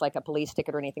tickets, like a police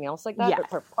ticket or anything else like that. Yes. But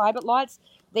for private lots,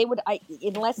 they would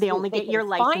unless they only get your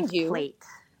license plate.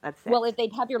 That's it. Well, if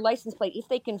they'd have your license plate, if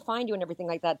they can find you and everything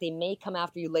like that, they may come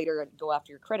after you later and go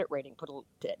after your credit rating,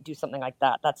 do something like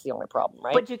that. That's the only problem,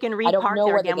 right? But you can repark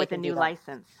there again with a new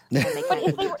license. But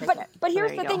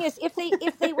here's the thing: is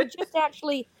if they would just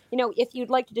actually, if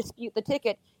you'd like to dispute the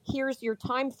ticket, here's your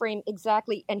time frame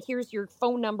exactly, and here's your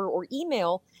phone number or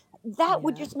email. That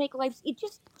would just make life.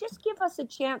 Just give us a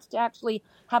chance to actually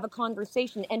have a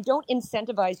conversation, and don't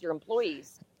incentivize your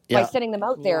employees by sending them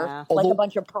out there like a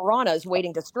bunch of piranhas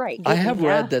waiting to strike. I have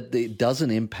read that it doesn't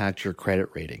impact your credit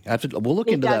rating. We'll look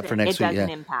into that for next week. It doesn't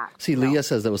impact. See, Leah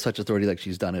says that with such authority, like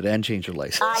she's done it and changed her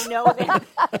license. I know that.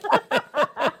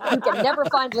 You can never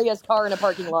find Leah's car in a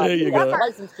parking lot. There you go.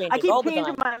 License I keep all the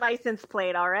changing time. my license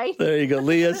plate, all right? There you go.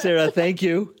 Leah, Sarah, thank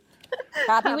you.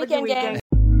 Happy weekend, gang.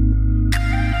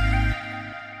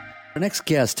 Our next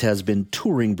guest has been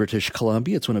touring British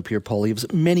Columbia. It's one of Pierre Poilievre's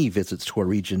many visits to our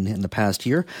region in the past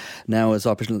year. Now, as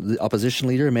opposition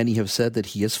leader, many have said that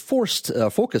he has focused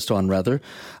on Prime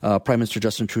Minister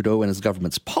Justin Trudeau and his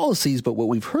government's policies. But what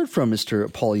we've heard from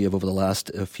Mr. Poilievre over the last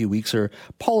few weeks are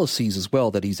policies as well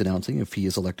that he's announcing if he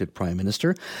is elected Prime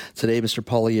Minister. Today, Mr.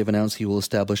 Poilievre announced he will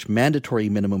establish mandatory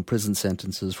minimum prison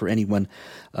sentences for anyone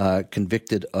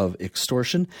convicted of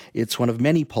extortion. It's one of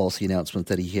many policy announcements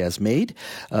that he has made.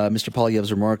 Mr.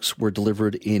 Poilievre's remarks were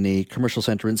delivered in a commercial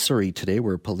centre in Surrey today,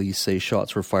 where police say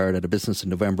shots were fired at a business in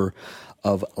November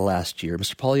of last year.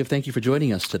 Mr. Poilievre, thank you for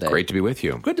joining us today. Great to be with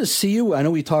you. Good to see you. I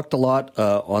know we talked a lot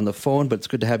on the phone, but it's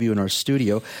good to have you in our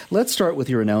studio. Let's start with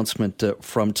your announcement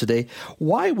from today.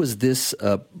 Why was this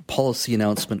policy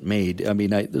announcement made? I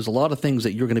mean, there's a lot of things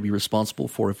that you're going to be responsible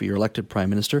for if you're elected Prime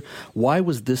Minister. Why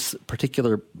was this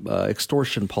particular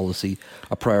extortion policy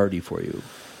a priority for you?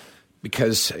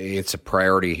 Because it's a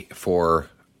priority for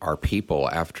our people.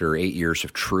 After 8 years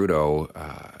of Trudeau,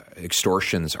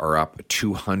 extortions are up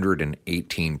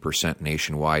 218%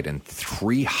 nationwide and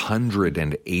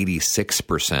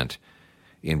 386%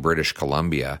 in British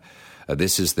Columbia.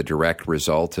 This is the direct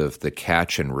result of the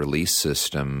catch and release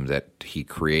system that he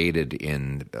created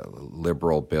in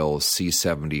Liberal Bills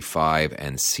C-75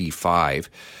 and C-5.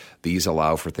 These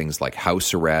allow for things like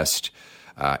house arrest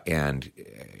and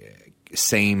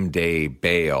same-day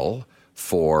bail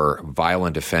for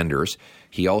violent offenders.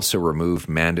 He also removed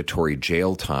mandatory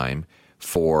jail time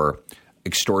for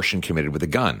extortion committed with a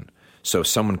gun. So if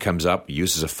someone comes up,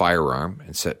 uses a firearm,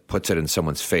 and puts it in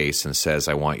someone's face and says,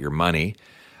 I want your money,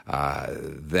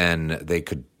 then they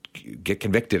could get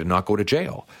convicted and not go to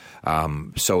jail.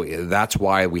 So that's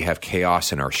why we have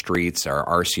chaos in our streets. Our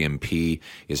RCMP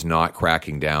is not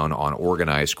cracking down on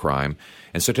organized crime.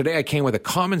 And so today I came with a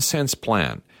common sense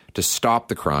plan to stop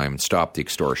the crime and stop the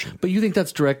extortion. But you think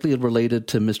that's directly related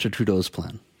to Mr. Trudeau's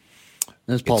plan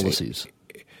and his policies?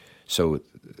 So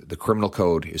the criminal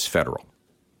code is federal.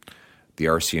 The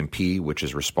RCMP, which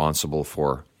is responsible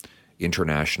for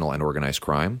international and organized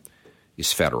crime,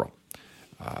 is federal.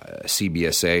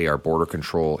 CBSA, our border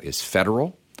control, is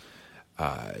federal.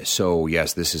 So,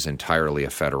 yes, this is entirely a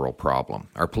federal problem.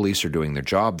 Our police are doing their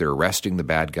job. They're arresting the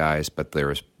bad guys, but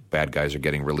there's bad guys are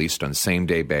getting released on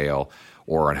same-day bail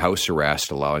or on house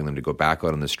arrest, allowing them to go back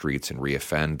out on the streets and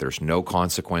reoffend. There's no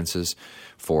consequences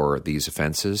for these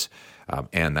offenses,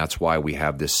 and that's why we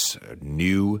have this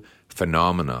new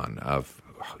phenomenon of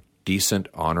decent,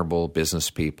 honorable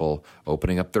business people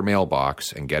opening up their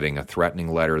mailbox and getting a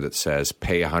threatening letter that says,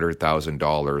 pay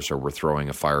 $100,000 or we're throwing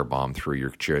a firebomb through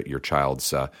your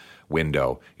child's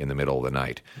window in the middle of the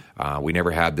night. We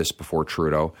never had this before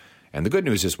Trudeau. And the good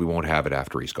news is we won't have it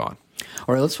after he's gone.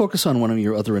 All right, let's focus on one of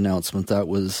your other announcements. There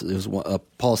was a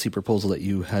policy proposal that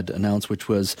you had announced, which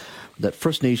was that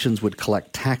First Nations would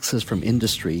collect taxes from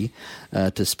industry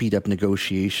to speed up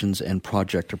negotiations and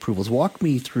project approvals. Walk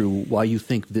me through why you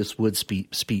think this would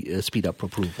speed up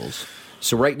approvals.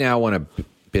 So right now when a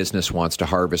business wants to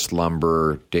harvest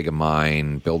lumber, dig a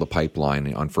mine, build a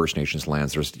pipeline on First Nations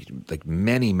lands, there's like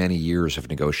many, many years of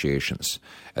negotiations.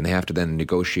 And they have to then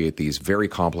negotiate these very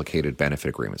complicated benefit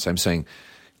agreements. I'm saying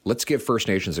let's give First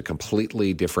Nations a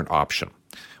completely different option,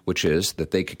 which is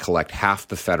that they could collect half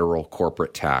the federal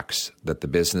corporate tax that the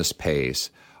business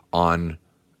pays on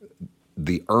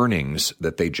the earnings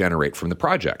that they generate from the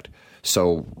project.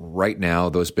 So right now,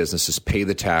 those businesses pay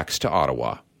the tax to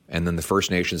Ottawa. And then the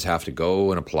First Nations have to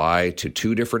go and apply to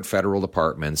 2 different federal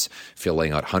departments,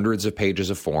 filling out hundreds of pages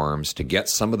of forms to get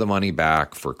some of the money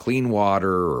back for clean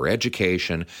water or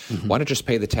education. Mm-hmm. Why not just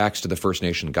pay the tax to the First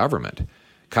Nation government?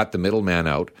 Cut the middleman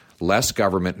out, less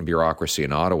government and bureaucracy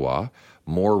in Ottawa,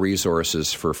 more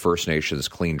resources for First Nations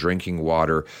clean drinking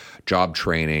water, job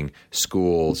training,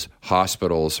 schools,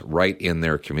 hospitals right in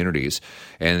their communities.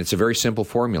 And it's a very simple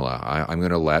formula. I'm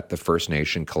going to let the First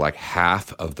Nation collect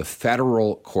half of the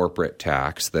federal corporate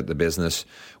tax that the business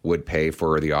would pay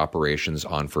for the operations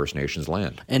on First Nations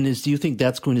land. And do you think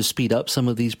that's going to speed up some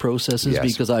of these processes? Yes.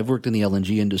 Because I've worked in the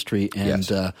LNG industry, and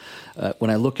yes.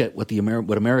 When I look at what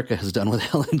America has done with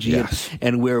LNG yes.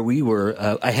 and where we were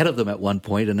ahead of them at one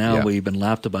point, and now yeah. we've been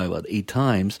laughed about 8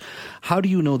 times, how do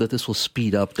you know that this will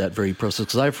speed up that very process?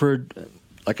 Because I've heard,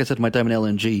 like I said, my time in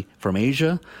LNG, from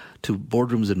Asia to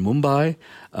boardrooms in Mumbai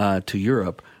to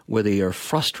Europe, where they are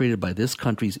frustrated by this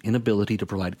country's inability to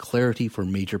provide clarity for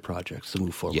major projects to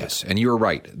move forward. Yes, and you're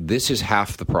right. This is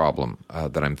half the problem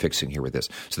that I'm fixing here with this.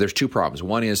 So there's 2 problems.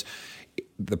 One is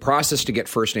the process to get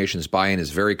First Nations buy-in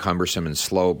is very cumbersome and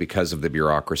slow because of the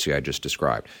bureaucracy I just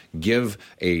described. Give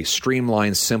a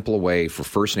streamlined, simple way for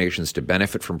First Nations to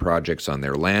benefit from projects on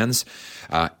their lands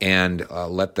and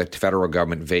let the federal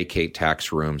government vacate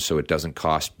tax rooms so it doesn't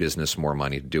cost business more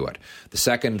money to do it. The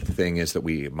second thing is that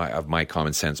my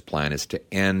common sense plan is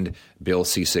to end Bill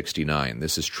C-69.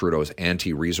 This is Trudeau's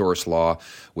anti-resource law,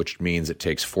 which means it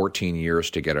takes 14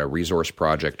 years to get a resource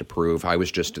project approved. I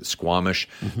was just at Squamish.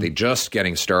 Mm-hmm. They just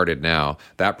getting started now.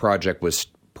 That project was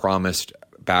promised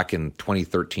back in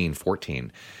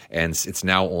 2013-14, and it's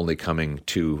now only coming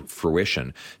to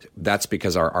fruition. That's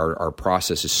because our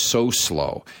process is so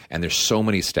slow, and there's so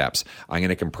many steps. I'm going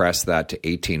to compress that to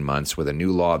 18 months with a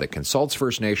new law that consults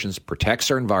First Nations,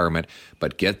 protects our environment,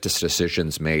 but gets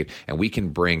decisions made, and we can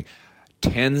bring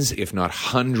tens, if not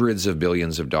hundreds of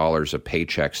billions of dollars of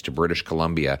paychecks to British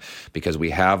Columbia because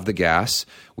we have the gas,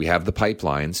 we have the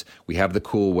pipelines, we have the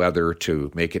cool weather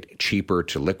to make it cheaper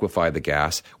to liquefy the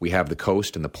gas, we have the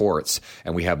coast and the ports,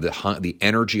 and we have the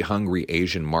energy-hungry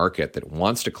Asian market that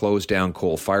wants to close down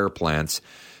coal fire plants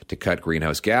to cut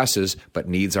greenhouse gases, but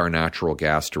needs our natural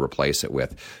gas to replace it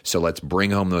with. So let's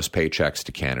bring home those paychecks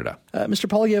to Canada. Mr.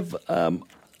 Poilievre,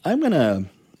 I'm going to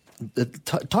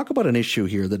talk about an issue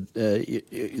here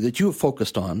that you have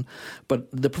focused on, but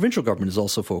the provincial government is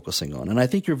also focusing on, and I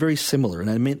think you're very similar,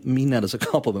 and I mean that as a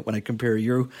compliment when I compare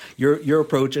your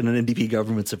approach and an NDP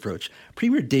government's approach.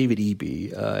 Premier David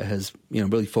Eby has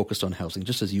really focused on housing,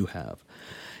 just as you have.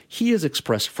 He has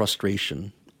expressed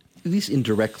frustration, at least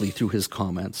indirectly through his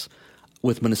comments,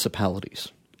 with municipalities.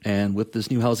 And with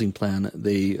this new housing plan,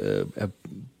 they have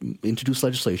introduced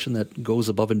legislation that goes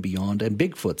above and beyond and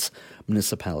Bigfoots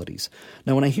municipalities.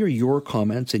 Now, when I hear your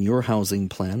comments in your housing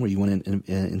plan, where you want to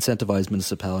incentivize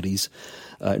municipalities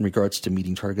in regards to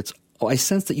meeting targets, I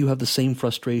sense that you have the same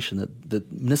frustration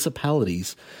that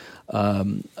municipalities are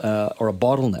a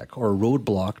bottleneck or a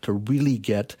roadblock to really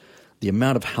get the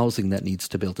amount of housing that needs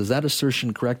to build. Is that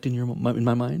assertion correct in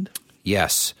my mind?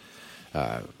 Yes.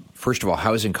 First of all,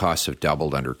 housing costs have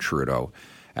doubled under Trudeau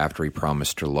after he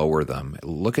promised to lower them.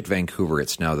 Look at Vancouver.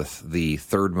 It's now the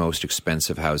third most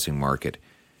expensive housing market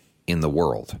in the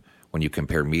world when you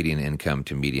compare median income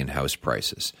to median house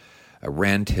prices.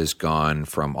 Rent has gone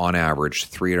from, on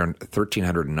average,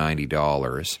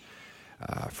 $1,390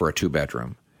 for a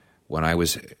two-bedroom when I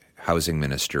was housing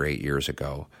minister 8 years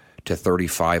ago to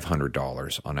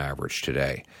 $3,500 on average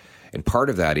today. And part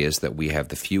of that is that we have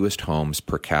the fewest homes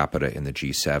per capita in the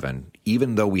G7,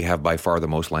 even though we have by far the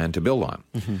most land to build on.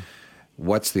 Mm-hmm.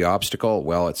 What's the obstacle?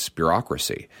 Well, it's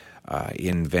bureaucracy.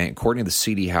 According to the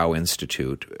C.D. Howe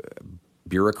Institute,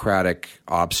 bureaucratic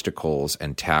obstacles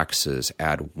and taxes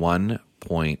add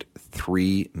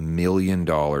 $1.3 million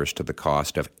to the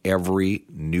cost of every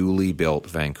newly built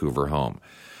Vancouver home.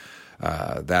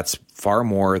 That's far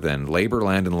more than labor,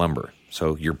 land, and lumber.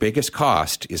 So your biggest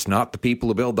cost is not the people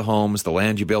who build the homes, the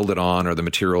land you build it on, or the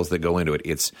materials that go into it.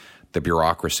 It's the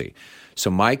bureaucracy.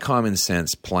 So my common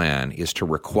sense plan is to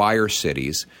require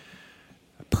cities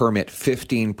permit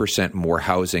 15% more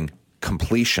housing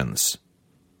completions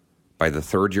by the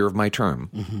third year of my term,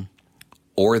 mm-hmm.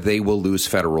 or they will lose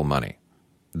federal money.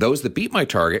 Those that beat my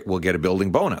target will get a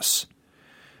building bonus,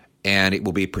 and it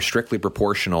will be strictly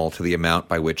proportional to the amount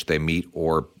by which they meet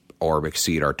or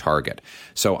exceed our target.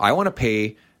 So I want to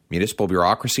pay municipal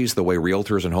bureaucracies the way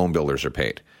realtors and home builders are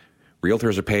paid.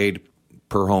 Realtors are paid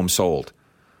per home sold.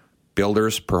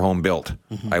 Builders per home built.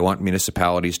 Mm-hmm. I want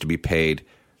municipalities to be paid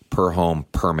per home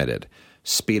permitted.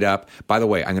 Speed up. By the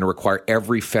way, I'm going to require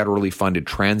every federally funded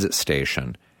transit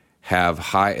station have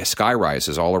high sky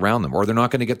rises all around them, or they're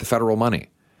not going to get the federal money.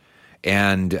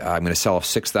 And I'm going to sell off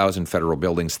 6,000 federal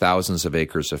buildings, thousands of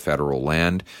acres of federal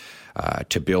land.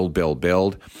 To build.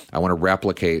 I want to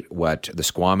replicate what the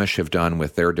Squamish have done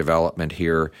with their development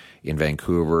here in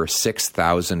Vancouver.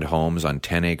 6,000 homes on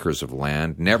 10 acres of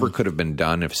land. Never could have been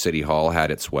done if City Hall had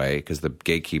its way because the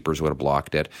gatekeepers would have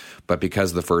blocked it. But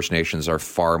because the First Nations are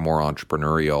far more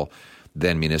entrepreneurial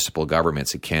than municipal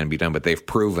governments, it can be done. But they've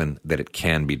proven that it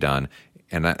can be done.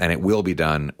 And it will be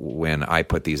done when I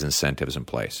put these incentives in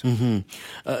place.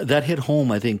 Mm-hmm. That hit home.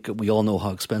 I think we all know how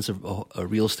expensive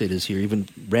real estate is here, even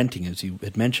renting, as you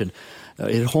had mentioned.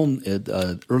 It hit home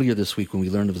earlier this week when we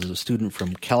learned there was a student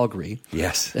from Calgary.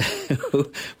 Yes. Who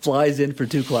flies in for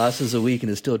 2 classes a week and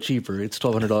is still cheaper. It's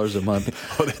 $1,200 a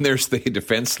month. Well, then there's the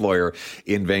defense lawyer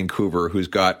in Vancouver who's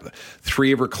got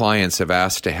 3 of her clients have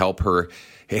asked to help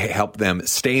them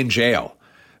stay in jail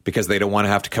because they don't want to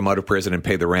have to come out of prison and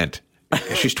pay the rent.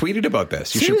 She's tweeted about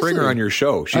this. You should bring her on your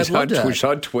show. She's on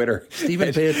Twitter.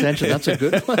 Stephen, pay attention. That's a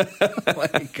good one. Oh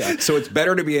my God. So it's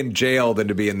better to be in jail than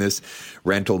to be in this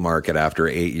rental market after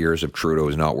 8 years of Trudeau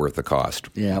is not worth the cost.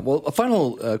 Yeah. Well, a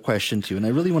final question to you, and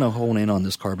I really want to hone in on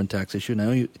this carbon tax issue. And I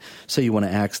know you say you want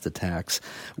to axe the tax.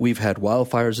 We've had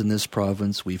wildfires in this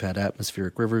province. We've had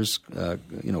atmospheric rivers.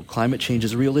 Climate change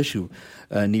is a real issue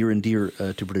near and dear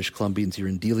to British Columbians here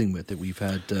in dealing with it. We've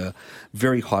had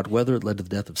very hot weather. It led to the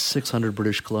death of 600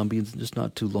 British Columbians just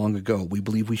not too long ago. We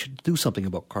believe we should do something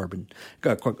about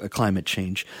climate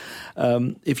change.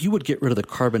 If you would get rid of the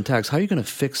carbon tax, how are you going to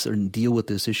fix and deal with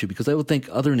this issue? Because I would think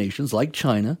other nations like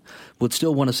China would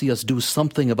still want to see us do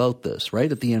something about this,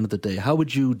 right? At the end of the day, how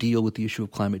would you deal with the issue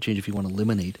of climate change if you want to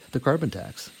eliminate the carbon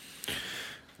tax?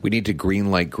 We need to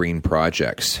greenlight green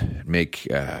projects, make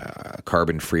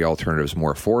carbon-free alternatives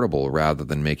more affordable rather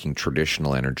than making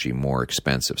traditional energy more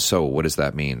expensive. So what does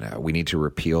that mean? We need to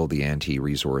repeal the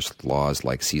anti-resource laws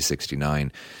like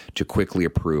C-69 to quickly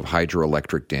approve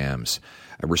hydroelectric dams,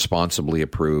 responsibly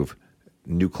approve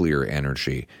nuclear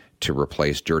energy to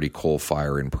replace dirty coal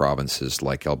fire in provinces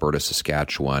like Alberta,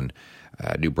 Saskatchewan,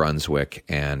 New Brunswick,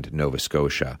 and Nova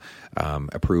Scotia.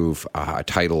 Approve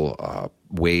tidal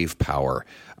wave power,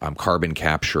 carbon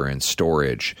capture and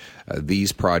storage.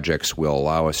 These projects will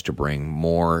allow us to bring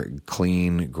more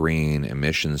clean, green,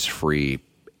 emissions-free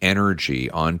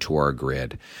energy onto our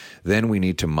grid. Then we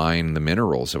need to mine the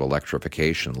minerals of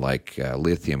electrification like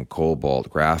lithium,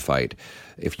 cobalt, graphite.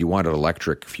 If you want an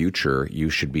electric future, you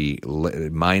should be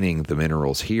mining the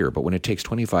minerals here. But when it takes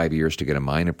 25 years to get a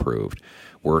mine approved,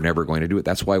 we're never going to do it.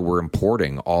 That's why we're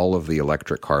importing all of the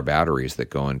electric car batteries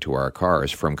that go into our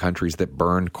cars from countries that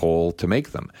burn coal to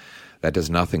make them. that does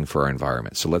nothing for our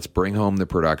environment. So let's bring home the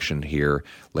production here.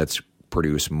 Let's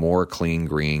produce more clean,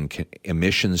 green,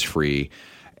 emissions-free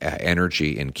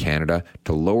energy in Canada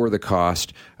to lower the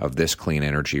cost of this clean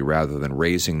energy rather than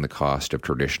raising the cost of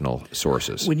traditional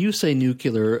sources. When you say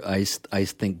nuclear, I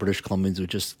think British Columbians would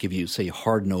just give you, say, a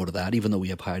hard no to that, even though we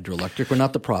have hydroelectric. We're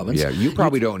not the province. Yeah, you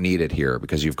probably don't need it here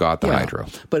because you've got the hydro.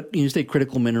 But you say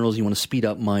critical minerals, you want to speed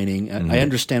up mining. I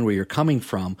understand where you're coming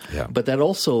from. Yeah. But that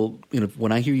also,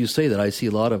 when I hear you say that, I see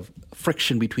a lot of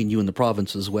friction between you and the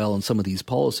province as well on some of these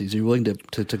policies. Are you willing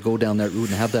to go down that route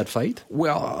and have that fight?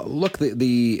 Well, look,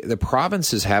 the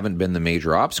provinces haven't been the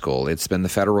major obstacle. It's been the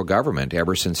federal government.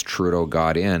 Ever since Trudeau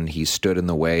got in, he stood in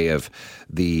the way of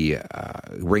the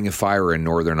Ring of Fire in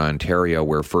Northern Ontario,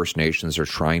 where First Nations are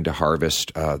trying to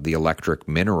harvest the electric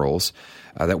minerals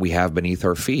that we have beneath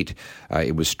our feet.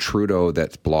 It was Trudeau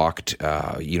that blocked,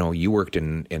 you worked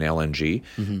in LNG.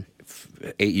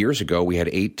 8 years ago, we had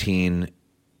 18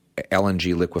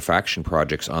 LNG liquefaction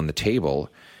projects on the table,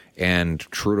 and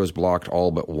Trudeau's blocked all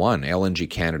but one. LNG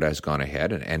Canada has gone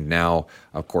ahead, and now,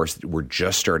 of course, we're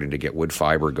just starting to get wood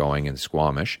fiber going in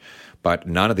Squamish, but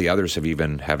none of the others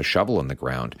have a shovel in the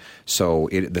ground. So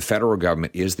the federal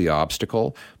government is the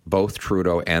obstacle. Both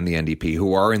Trudeau and the NDP,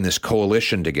 who are in this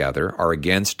coalition together, are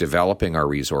against developing our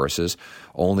resources.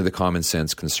 Only the common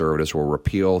sense Conservatives will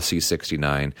repeal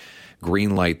C-69,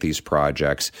 greenlight these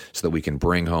projects so that we can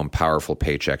bring home powerful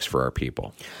paychecks for our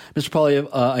people. Mr. Poilievre,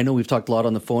 I know we've talked a lot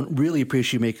on the phone. Really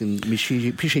appreciate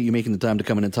you making the time to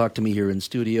come in and talk to me here in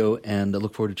studio, and I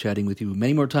look forward to chatting with you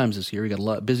many more times this year. We got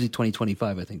a busy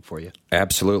 2025, I think, for you.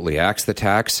 Absolutely. Axe the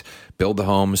tax, build the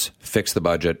homes, fix the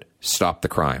budget, stop the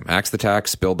crime. Axe the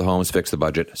tax, build the homes, fix the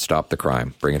budget, stop the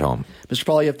crime. Bring it home. Mr.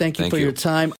 Poilievre, thank you for your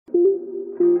time.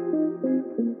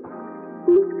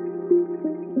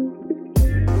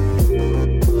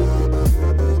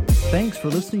 Thanks for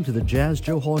listening to the Jazz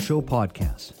Joe Hall Show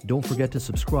podcast. Don't forget to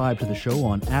subscribe to the show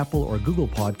on Apple or Google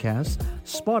Podcasts,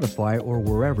 Spotify, or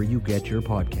wherever you get your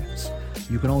podcasts.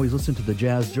 You can always listen to the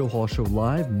Jazz Joe Hall Show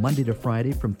live Monday to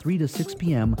Friday from 3 to 6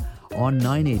 p.m. on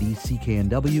 980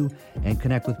 CKNW, and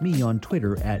connect with me on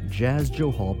Twitter at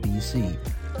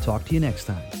JazzJoeHallBC. Talk to you next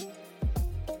time.